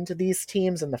 joined these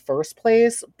teams in the first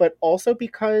place, but also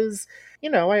because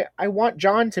I want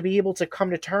John to be able to come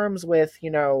to terms with,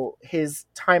 his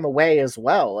time away as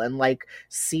well, and like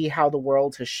see how the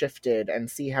world has shifted and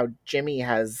see how Jimmy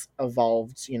has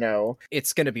evolved,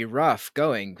 It's going to be rough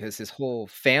going because his whole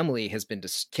family has been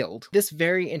killed. This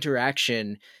very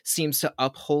interaction seems to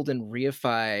uphold and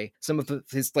reify some of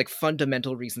his like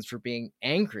fundamental reasons for being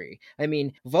angry. I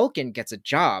mean, Vulcan gets a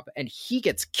job and he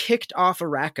gets kicked off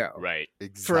Arakko. Right.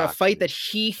 For a fight that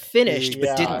he finished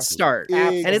but didn't start.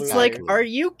 Absolutely. And it's like, are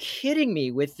you kidding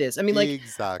me with this? I mean, like,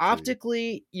 Exactly.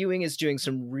 optically, Ewing is doing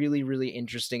some really, really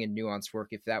interesting and nuanced work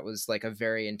if that was like a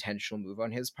very intentional move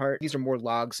on his part. These are more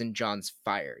logs in John's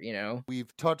fire,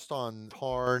 We've touched on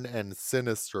Tarn and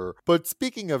Sinister, but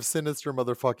speaking of sinister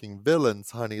motherfucking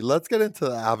villains, honey, let's get into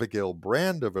the Abigail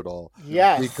Brand of it all.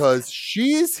 Yes. Because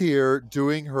she's here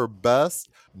doing her best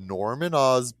Norman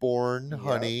Osborn,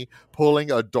 honey,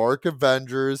 pulling a Dark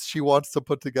Avengers. She wants to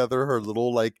put together her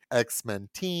little like X-Men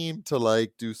team to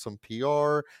like do some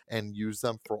PR and use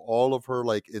them for all of her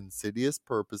like insidious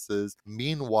purposes.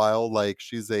 Meanwhile, like,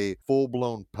 she's a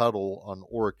full-blown pedal on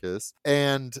Orcus,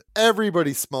 and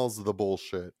everybody smells the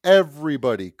bullshit.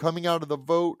 Everybody coming out of the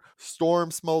vote,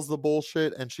 Storm smells the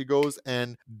bullshit, and she goes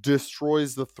and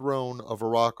destroys the throne of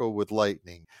Arakko with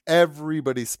lightning.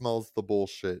 Everybody smells the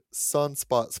bullshit.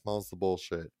 Sunspot smells the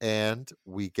bullshit. And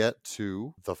we get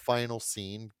to the final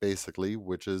scene, basically,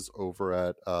 which is over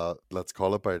at, let's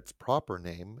call it by its proper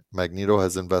name. Magneto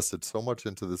has invested so much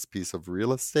into this piece of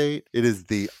real estate. It is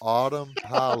the Autumn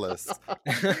Palace.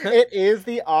 It is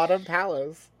the Autumn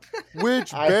Palace.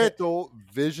 Which Beto,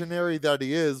 visionary that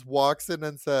he is, walks in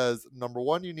and says, number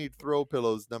one, you need throw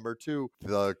pillows. Number two,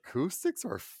 the acoustics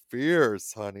are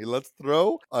fierce, honey. Let's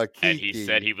throw a kiki. And he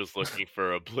said he was looking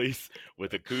for a place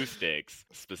with acoustics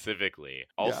specifically.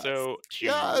 Also,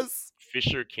 to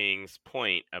Fisher King's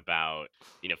point about,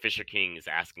 Fisher King is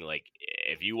asking, like,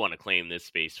 if you want to claim this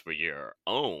space for your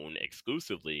own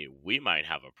exclusively, we might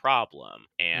have a problem.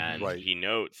 And he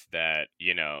notes that,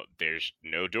 there's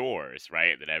no doors,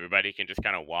 right? That everybody can just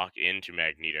kind of walk into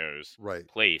Magneto's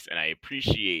place. And I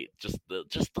appreciate just the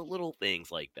little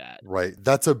things like that. Right.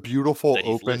 That's a beautiful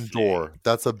open door.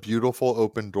 That's a beautiful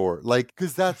open door. Like,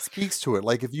 because that speaks to it.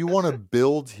 Like, if you want to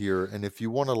build here and if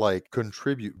you want to like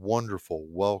contribute, wonderful,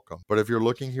 welcome. But if you're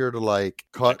looking here to like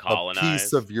cut a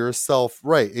piece of yourself,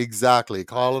 right, exactly,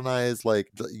 colonize,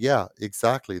 like,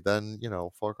 exactly, then,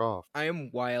 fuck off. I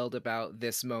am wild about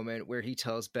this moment where he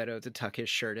tells Beto to tuck his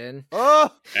shirt in.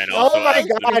 And also, my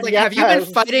God, like, have you been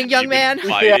fighting, young man?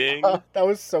 Fighting? Yeah, that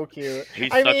was so cute.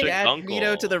 He's such an uncle.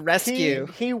 Magneto to the rescue.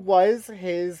 He was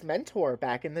his mentor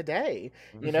back in the day.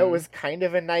 It was kind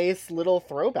of a nice little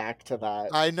throwback to that.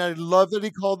 And I love that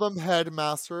he called him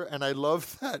Headmaster, and I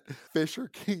love that Fisher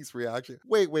King's reaction.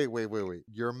 Wait.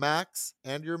 You're Max,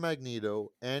 and you're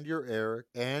Magneto, and you're Eric,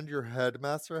 and you're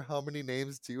Headmaster. How many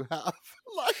names do you have?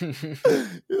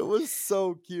 It was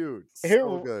so cute.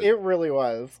 So good. It really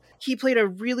was. He played a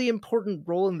really important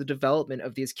role in the development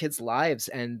of these kids' lives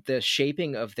and the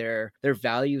shaping of their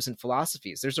values and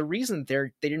philosophies. There's a reason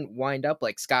they didn't wind up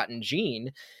like Scott and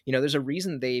Jean. There's a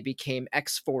reason they became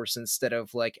X-Force instead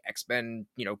of like X-Men,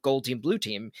 Gold Team, Blue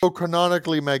Team. So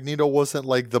canonically, Magneto wasn't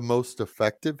like the most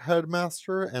effective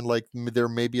Headmaster, and like there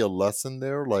may be a lesson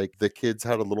there. Like, the kids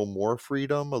had a little more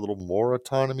freedom, a little more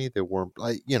autonomy. They weren't,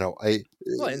 I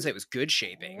didn't say it was good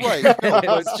shaping. Right. It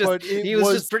was just, he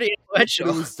was just pretty influential.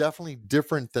 It was definitely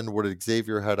different than what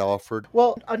Xavier had offered.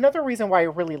 Well, another reason why I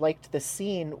really liked this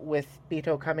scene with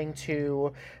Beto coming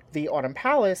to the Autumn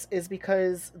Palace is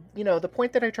because, the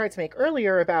point that I tried to make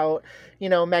earlier about,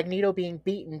 Magneto being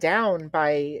beaten down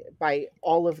by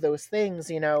all of those things,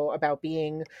 about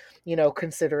being,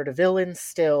 considered a villain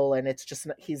still, and it's just,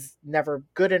 he's never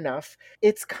good enough.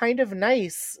 It's kind of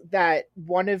nice that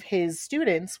one of his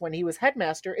students, when he was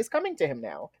headmaster, is coming to him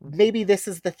now. Maybe this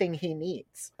is the thing he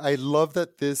needs. I love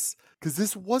that this because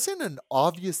this wasn't an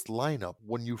obvious lineup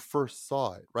when you first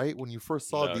saw it, right? When you first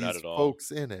saw No, not these at all.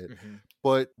 folks in it. Mhm.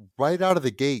 But right out of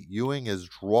the gate, Ewing is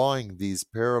drawing these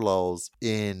parallels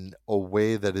in a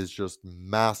way that is just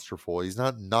masterful. He's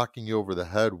not knocking you over the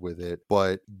head with it,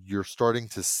 but you're starting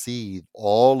to see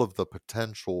all of the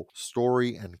potential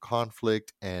story and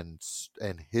conflict and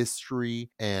history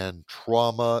and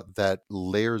trauma that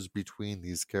layers between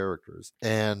these characters.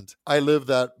 And I live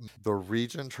that the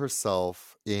Regent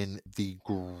herself in the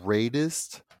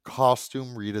greatest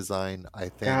costume redesign, I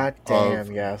think, God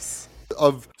damn, yes.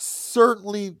 of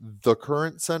certainly the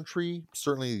current century,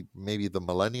 certainly maybe the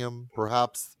millennium,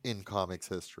 perhaps in comics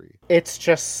history. It's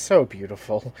just so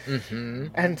beautiful. Mm-hmm.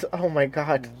 And oh my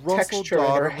god, Russell texture in her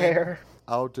Dodderman hair.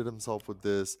 outdid himself with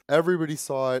this. Everybody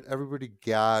saw it. Everybody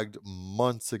gagged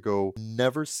months ago.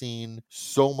 Never seen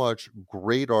so much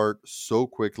great art so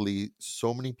quickly.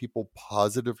 So many people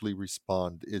positively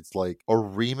respond. It's like a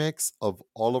remix of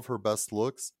all of her best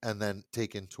looks and then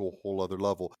taken to a whole other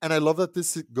level. And I love that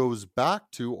this goes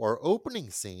back to our opening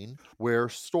scene where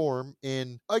Storm,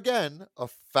 in again a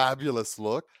fabulous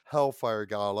look, Hellfire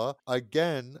Gala,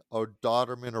 again a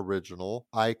Dodderman original,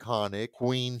 iconic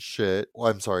queen shit. Oh,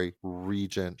 I'm sorry,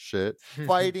 regent shit,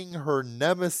 fighting her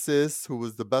nemesis, who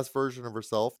was the best version of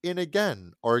herself, in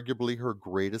again, arguably her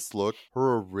greatest look,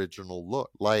 her original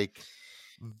look. Like,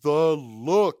 the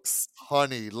looks,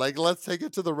 honey. Like, let's take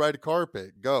it to the red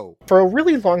carpet. Go. For a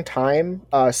really long time,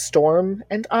 Storm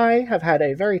and I have had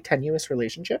a very tenuous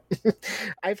relationship.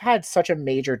 I've had such a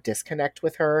major disconnect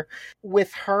with her.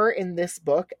 With her in this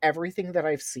book, everything that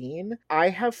I've seen, I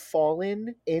have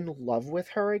fallen in love with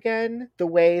her again, the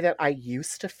way that I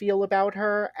used to feel about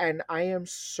her. And I am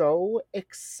so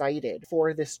excited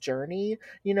for this journey.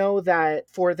 You know,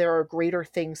 that for there are greater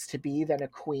things to be than a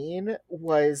queen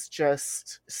was just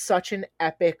such an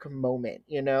epic moment,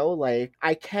 you know? Like,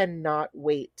 I cannot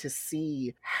wait to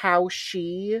see how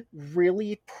she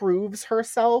really proves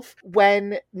herself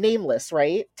when Nameless,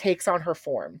 right, takes on her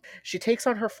form. She takes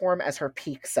on her form as her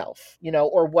peak self, you know,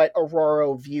 or what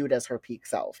Aurora viewed as her peak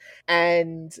self.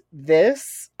 And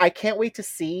this, I can't wait to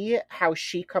see how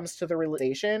she comes to the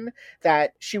realization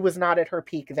that she was not at her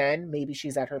peak then, maybe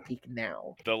she's at her peak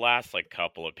now. The last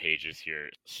couple of pages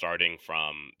here, starting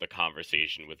from the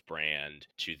conversation with Brand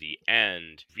to the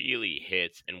end, really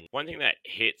hits. And one thing that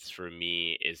hits for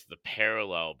me is the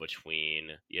parallel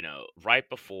between, right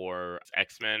before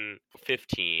X-Men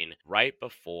 15, right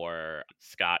before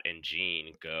Scott and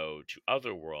Jean go to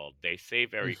Otherworld, they say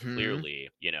very clearly,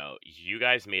 you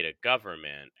guys made a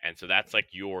government, and so that's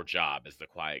your job as the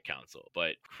Quiet Council.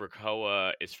 But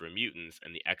Krakoa is for mutants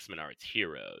and the X-Men are its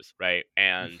heroes, right?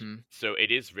 And so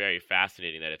it is very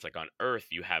fascinating that it's on Earth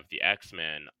you have the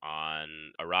X-Men,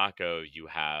 on Arakko you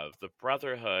have the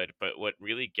Brotherhood. But what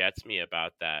really gets me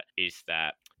about that is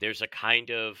that there's a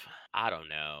kind of, I don't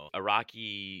know,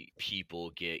 Iraqi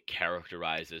people get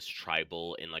characterized as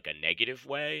tribal in a negative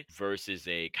way versus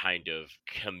a kind of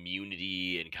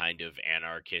community and kind of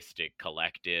anarchistic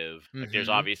collective. There's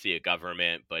obviously a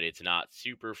government, but it's not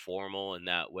super formal in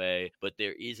that way. But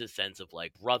there is a sense of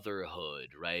brotherhood,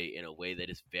 right? In a way that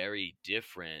is very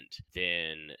different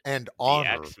than and the honor.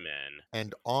 X-Men.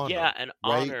 And honor. Yeah, and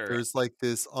right? honor. There's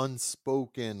this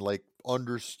unspoken,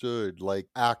 understood,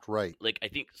 act right. I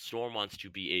think Storm wants to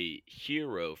be a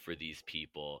hero for these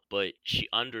people, but she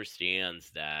understands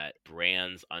that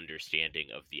Brand's understanding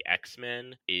of the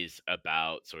X-Men is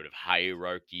about sort of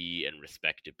hierarchy and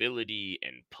respectability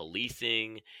and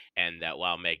policing, and that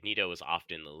while Magneto is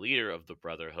often the leader of the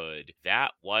Brotherhood,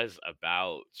 that was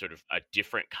about sort of a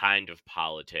different kind of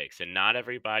politics, and not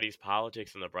everybody's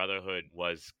politics in the Brotherhood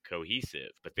was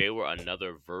cohesive, but they were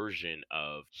another version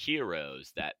of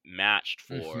heroes that matched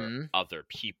for other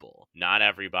people. Not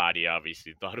everybody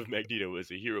obviously thought of Magneto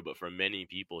as a hero, but for many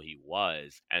people he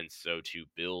was. And so to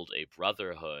build a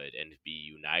brotherhood and be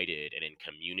united and in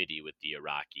community with the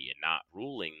Iraqi and not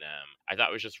ruling them, I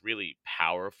thought was just really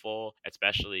powerful,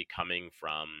 especially coming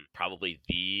from probably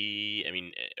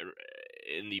in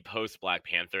the post-Black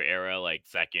Panther era,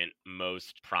 second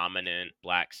most prominent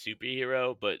Black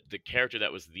superhero, but the character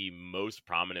that was the most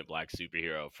prominent Black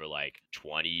superhero for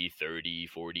 20, 30,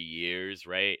 40 years,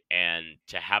 right? And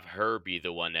to have her be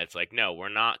the one that's no, we're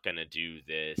not gonna do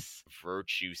this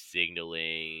virtue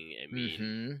signaling.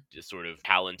 Just sort of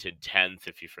talented 10th,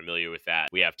 if you're familiar with that.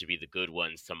 We have to be the good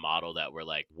ones to model that we're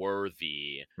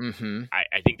worthy.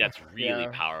 I think that's really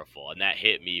powerful, and that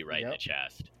hit me right in the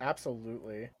chest.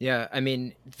 Absolutely. Yeah,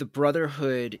 mean, the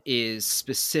Brotherhood is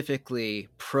specifically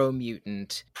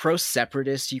pro-mutant,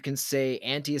 pro-separatist, you can say,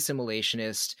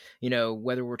 anti-assimilationist.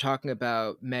 Whether we're talking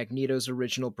about Magneto's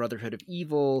original Brotherhood of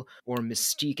Evil or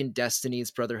Mystique and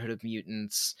Destiny's Brotherhood of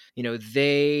Mutants,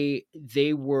 they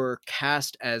were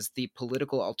cast as the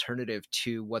political alternative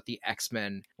to what the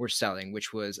X-Men were selling,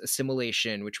 which was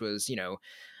assimilation, which was,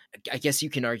 I guess you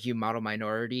can argue model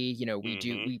minority.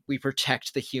 We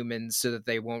protect the humans so that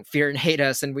they won't fear and hate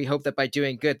us, and we hope that by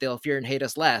doing good, they'll fear and hate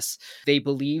us less. They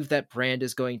believe that Brand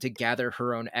is going to gather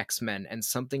her own X-Men, and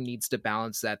something needs to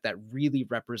balance that really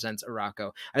represents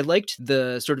Arakko. I liked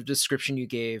the sort of description you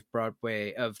gave,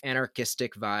 Broadway, of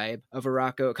anarchistic vibe of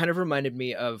Arakko. It kind of reminded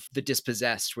me of The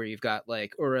Dispossessed, where you've got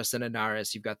like Urus and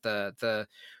Anaris, you've got the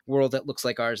world that looks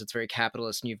like ours, it's very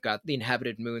capitalist, and you've got the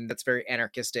inhabited moon that's very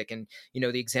anarchistic, and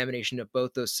the examination of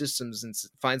both those systems and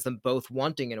finds them both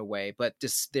wanting in a way, but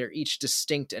they're each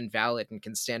distinct and valid and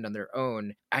can stand on their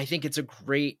own. I think it's a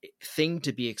great thing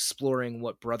to be exploring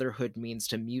what Brotherhood means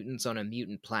to mutants on a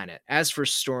mutant planet. As for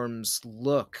Storm's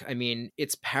look, I mean,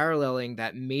 it's paralleling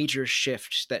that major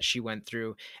shift that she went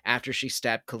through after she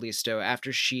stabbed Callisto,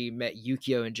 after she met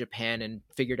Yukio in Japan and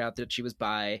figured out that she was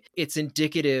bi. It's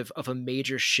indicative of a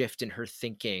major shift in her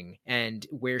thinking and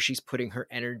where she's putting her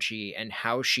energy and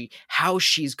how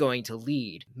she's going to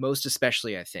lead, most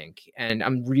especially, I think. And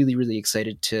I'm really, really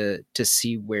excited to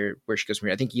see where she goes from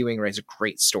here. I think Ewing writes a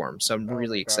great Storm, so I'm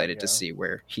really excited to see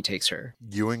where he takes her.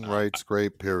 Ewing writes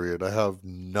great, period. I have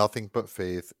nothing but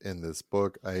faith in this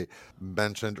book. I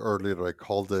mentioned earlier that I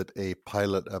called it a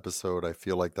pilot episode. I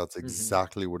feel like that's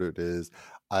exactly what it is.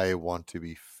 I want to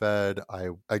be fed.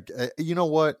 I you know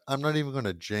what? I'm not even going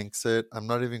to jinx it. I'm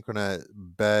not even going to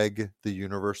beg the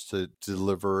universe to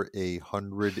deliver a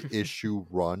 100-issue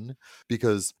run,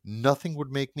 because nothing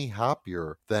would make me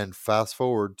happier than fast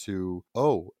forward to,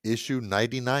 issue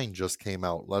 99 just came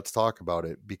out. Let's talk about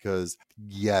it. Because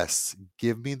yes,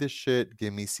 give me the shit.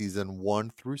 Give me season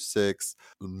 1 through 6.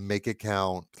 Make it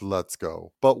count. Let's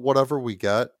go. But whatever we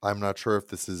get, I'm not sure if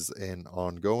this is an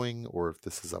ongoing or if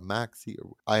this is a maxi.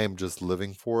 I am just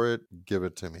living for it. Give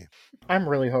it to me. I'm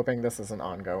really hoping this is an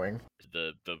ongoing.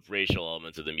 The racial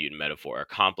elements of the mutant metaphor are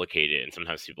complicated, and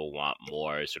sometimes people want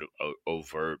more sort of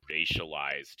overt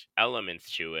racialized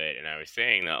elements to it. And I was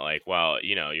saying that, like, well,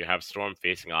 you have Storm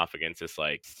facing off against this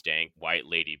like stank white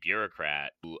lady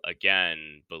bureaucrat who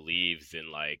again believes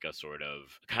in like a sort of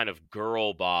kind of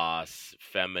girl boss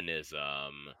feminism,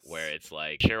 where it's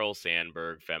like Sheryl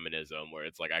Sandberg feminism, where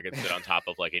it's like I could sit on top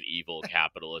of like an evil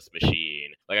capitalist machine,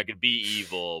 like I could be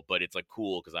evil, but it's like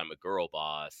cool because I'm a girl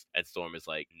boss. And Storm is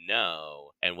like, no.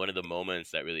 And one of the moments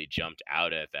that really jumped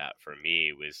out at that for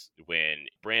me was when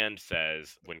Brand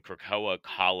says, when Krakoa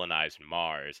colonized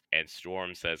Mars, and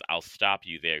Storm says, I'll stop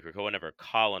you there. Krakoa never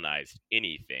colonized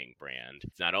anything, Brand.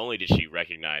 Not only did she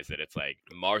recognize that it's like,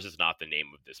 Mars is not the name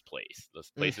of this place.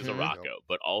 This place is Arakko.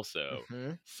 But also,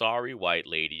 sorry, white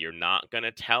lady, you're not going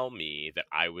to tell me that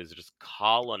I was just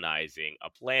colonizing a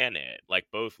planet. Like,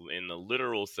 both in the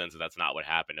literal sense that that's not what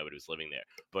happened, nobody was living there,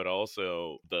 but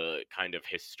also the kind of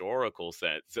historical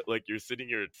sense. Like, you're sitting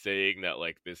here saying that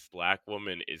like this black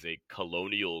woman is a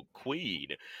colonial queen.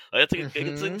 Like, that's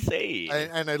it's insane.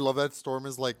 And I love that Storm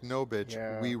is like, no,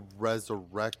 bitch, we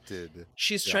resurrected.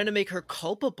 She's trying to make her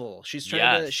culpable. She's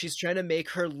trying to make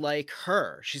her like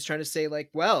her. She's trying to say like,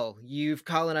 well, you've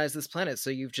colonized this planet, so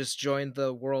you've just joined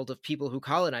the world of people who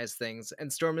colonize things.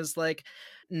 And Storm is like,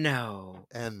 no.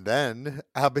 And then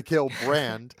Abigail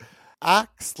Brand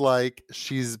acts like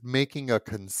she's making a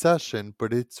concession,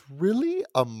 but it's really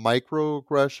a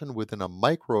microaggression within a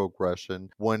microaggression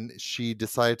when she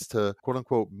decides to, quote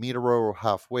unquote, meet Aurora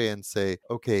halfway and say,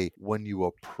 okay, when you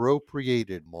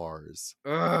appropriated Mars.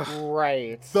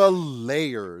 Right. The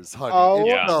layers, honey. Oh,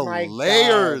 the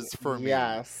layers for me.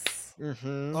 Yes.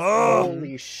 Oh,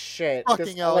 holy shit.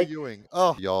 Fucking Al Ewing.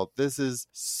 Oh, y'all, this is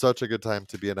such a good time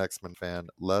to be an X-Men fan.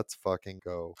 Let's fucking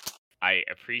go. I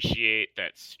appreciate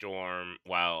that Storm,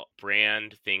 while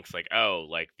Brand thinks like, oh,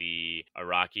 like the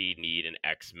Arakkii need an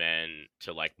X-Men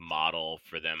to like model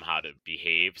for them how to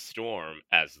behave, Storm,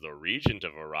 as the regent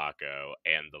of Arakko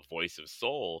and the voice of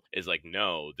Soul, is like,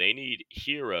 no, they need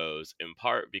heroes, in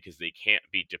part because they can't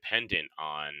be dependent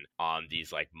on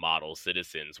these like model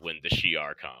citizens when the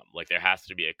Shi'ar come. Like, there has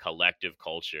to be a collective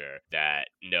culture that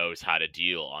knows how to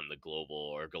deal on the global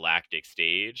or galactic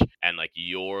stage, and like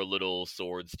your little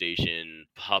sword station fucking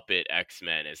puppet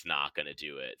X-Men is not going to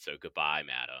do it. So goodbye,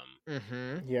 madam.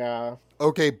 Mm-hmm. Yeah.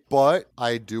 Okay, but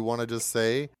I do want to just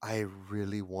say, I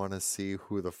really want to see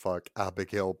who the fuck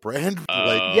Abigail Brand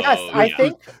Yes, Oh, I yeah.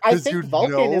 think you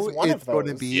Vulcan is one it's of going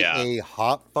to those. be Yeah. a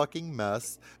hot fucking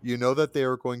mess. You know that they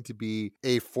are going to be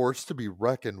a force to be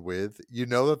reckoned with. You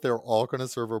know that they're all going to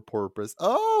serve a purpose.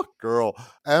 Oh, girl,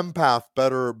 Empath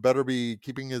better be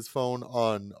keeping his phone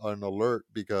on alert,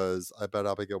 because I bet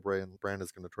Abigail Brand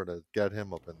is going to try to get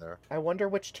him up in there. I wonder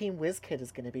which team WizKid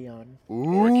is going to be on.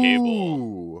 Or Cable.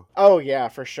 Ooh. Oh yeah,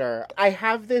 for sure. I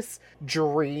have this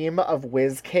dream of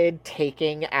WizKid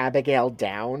taking Abigail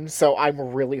down, so I'm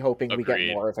really hoping we get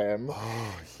Agreed. more of him.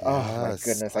 Oh, yes. Oh, my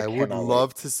goodness, I would cannot wait.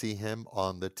 love to see him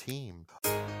on the team.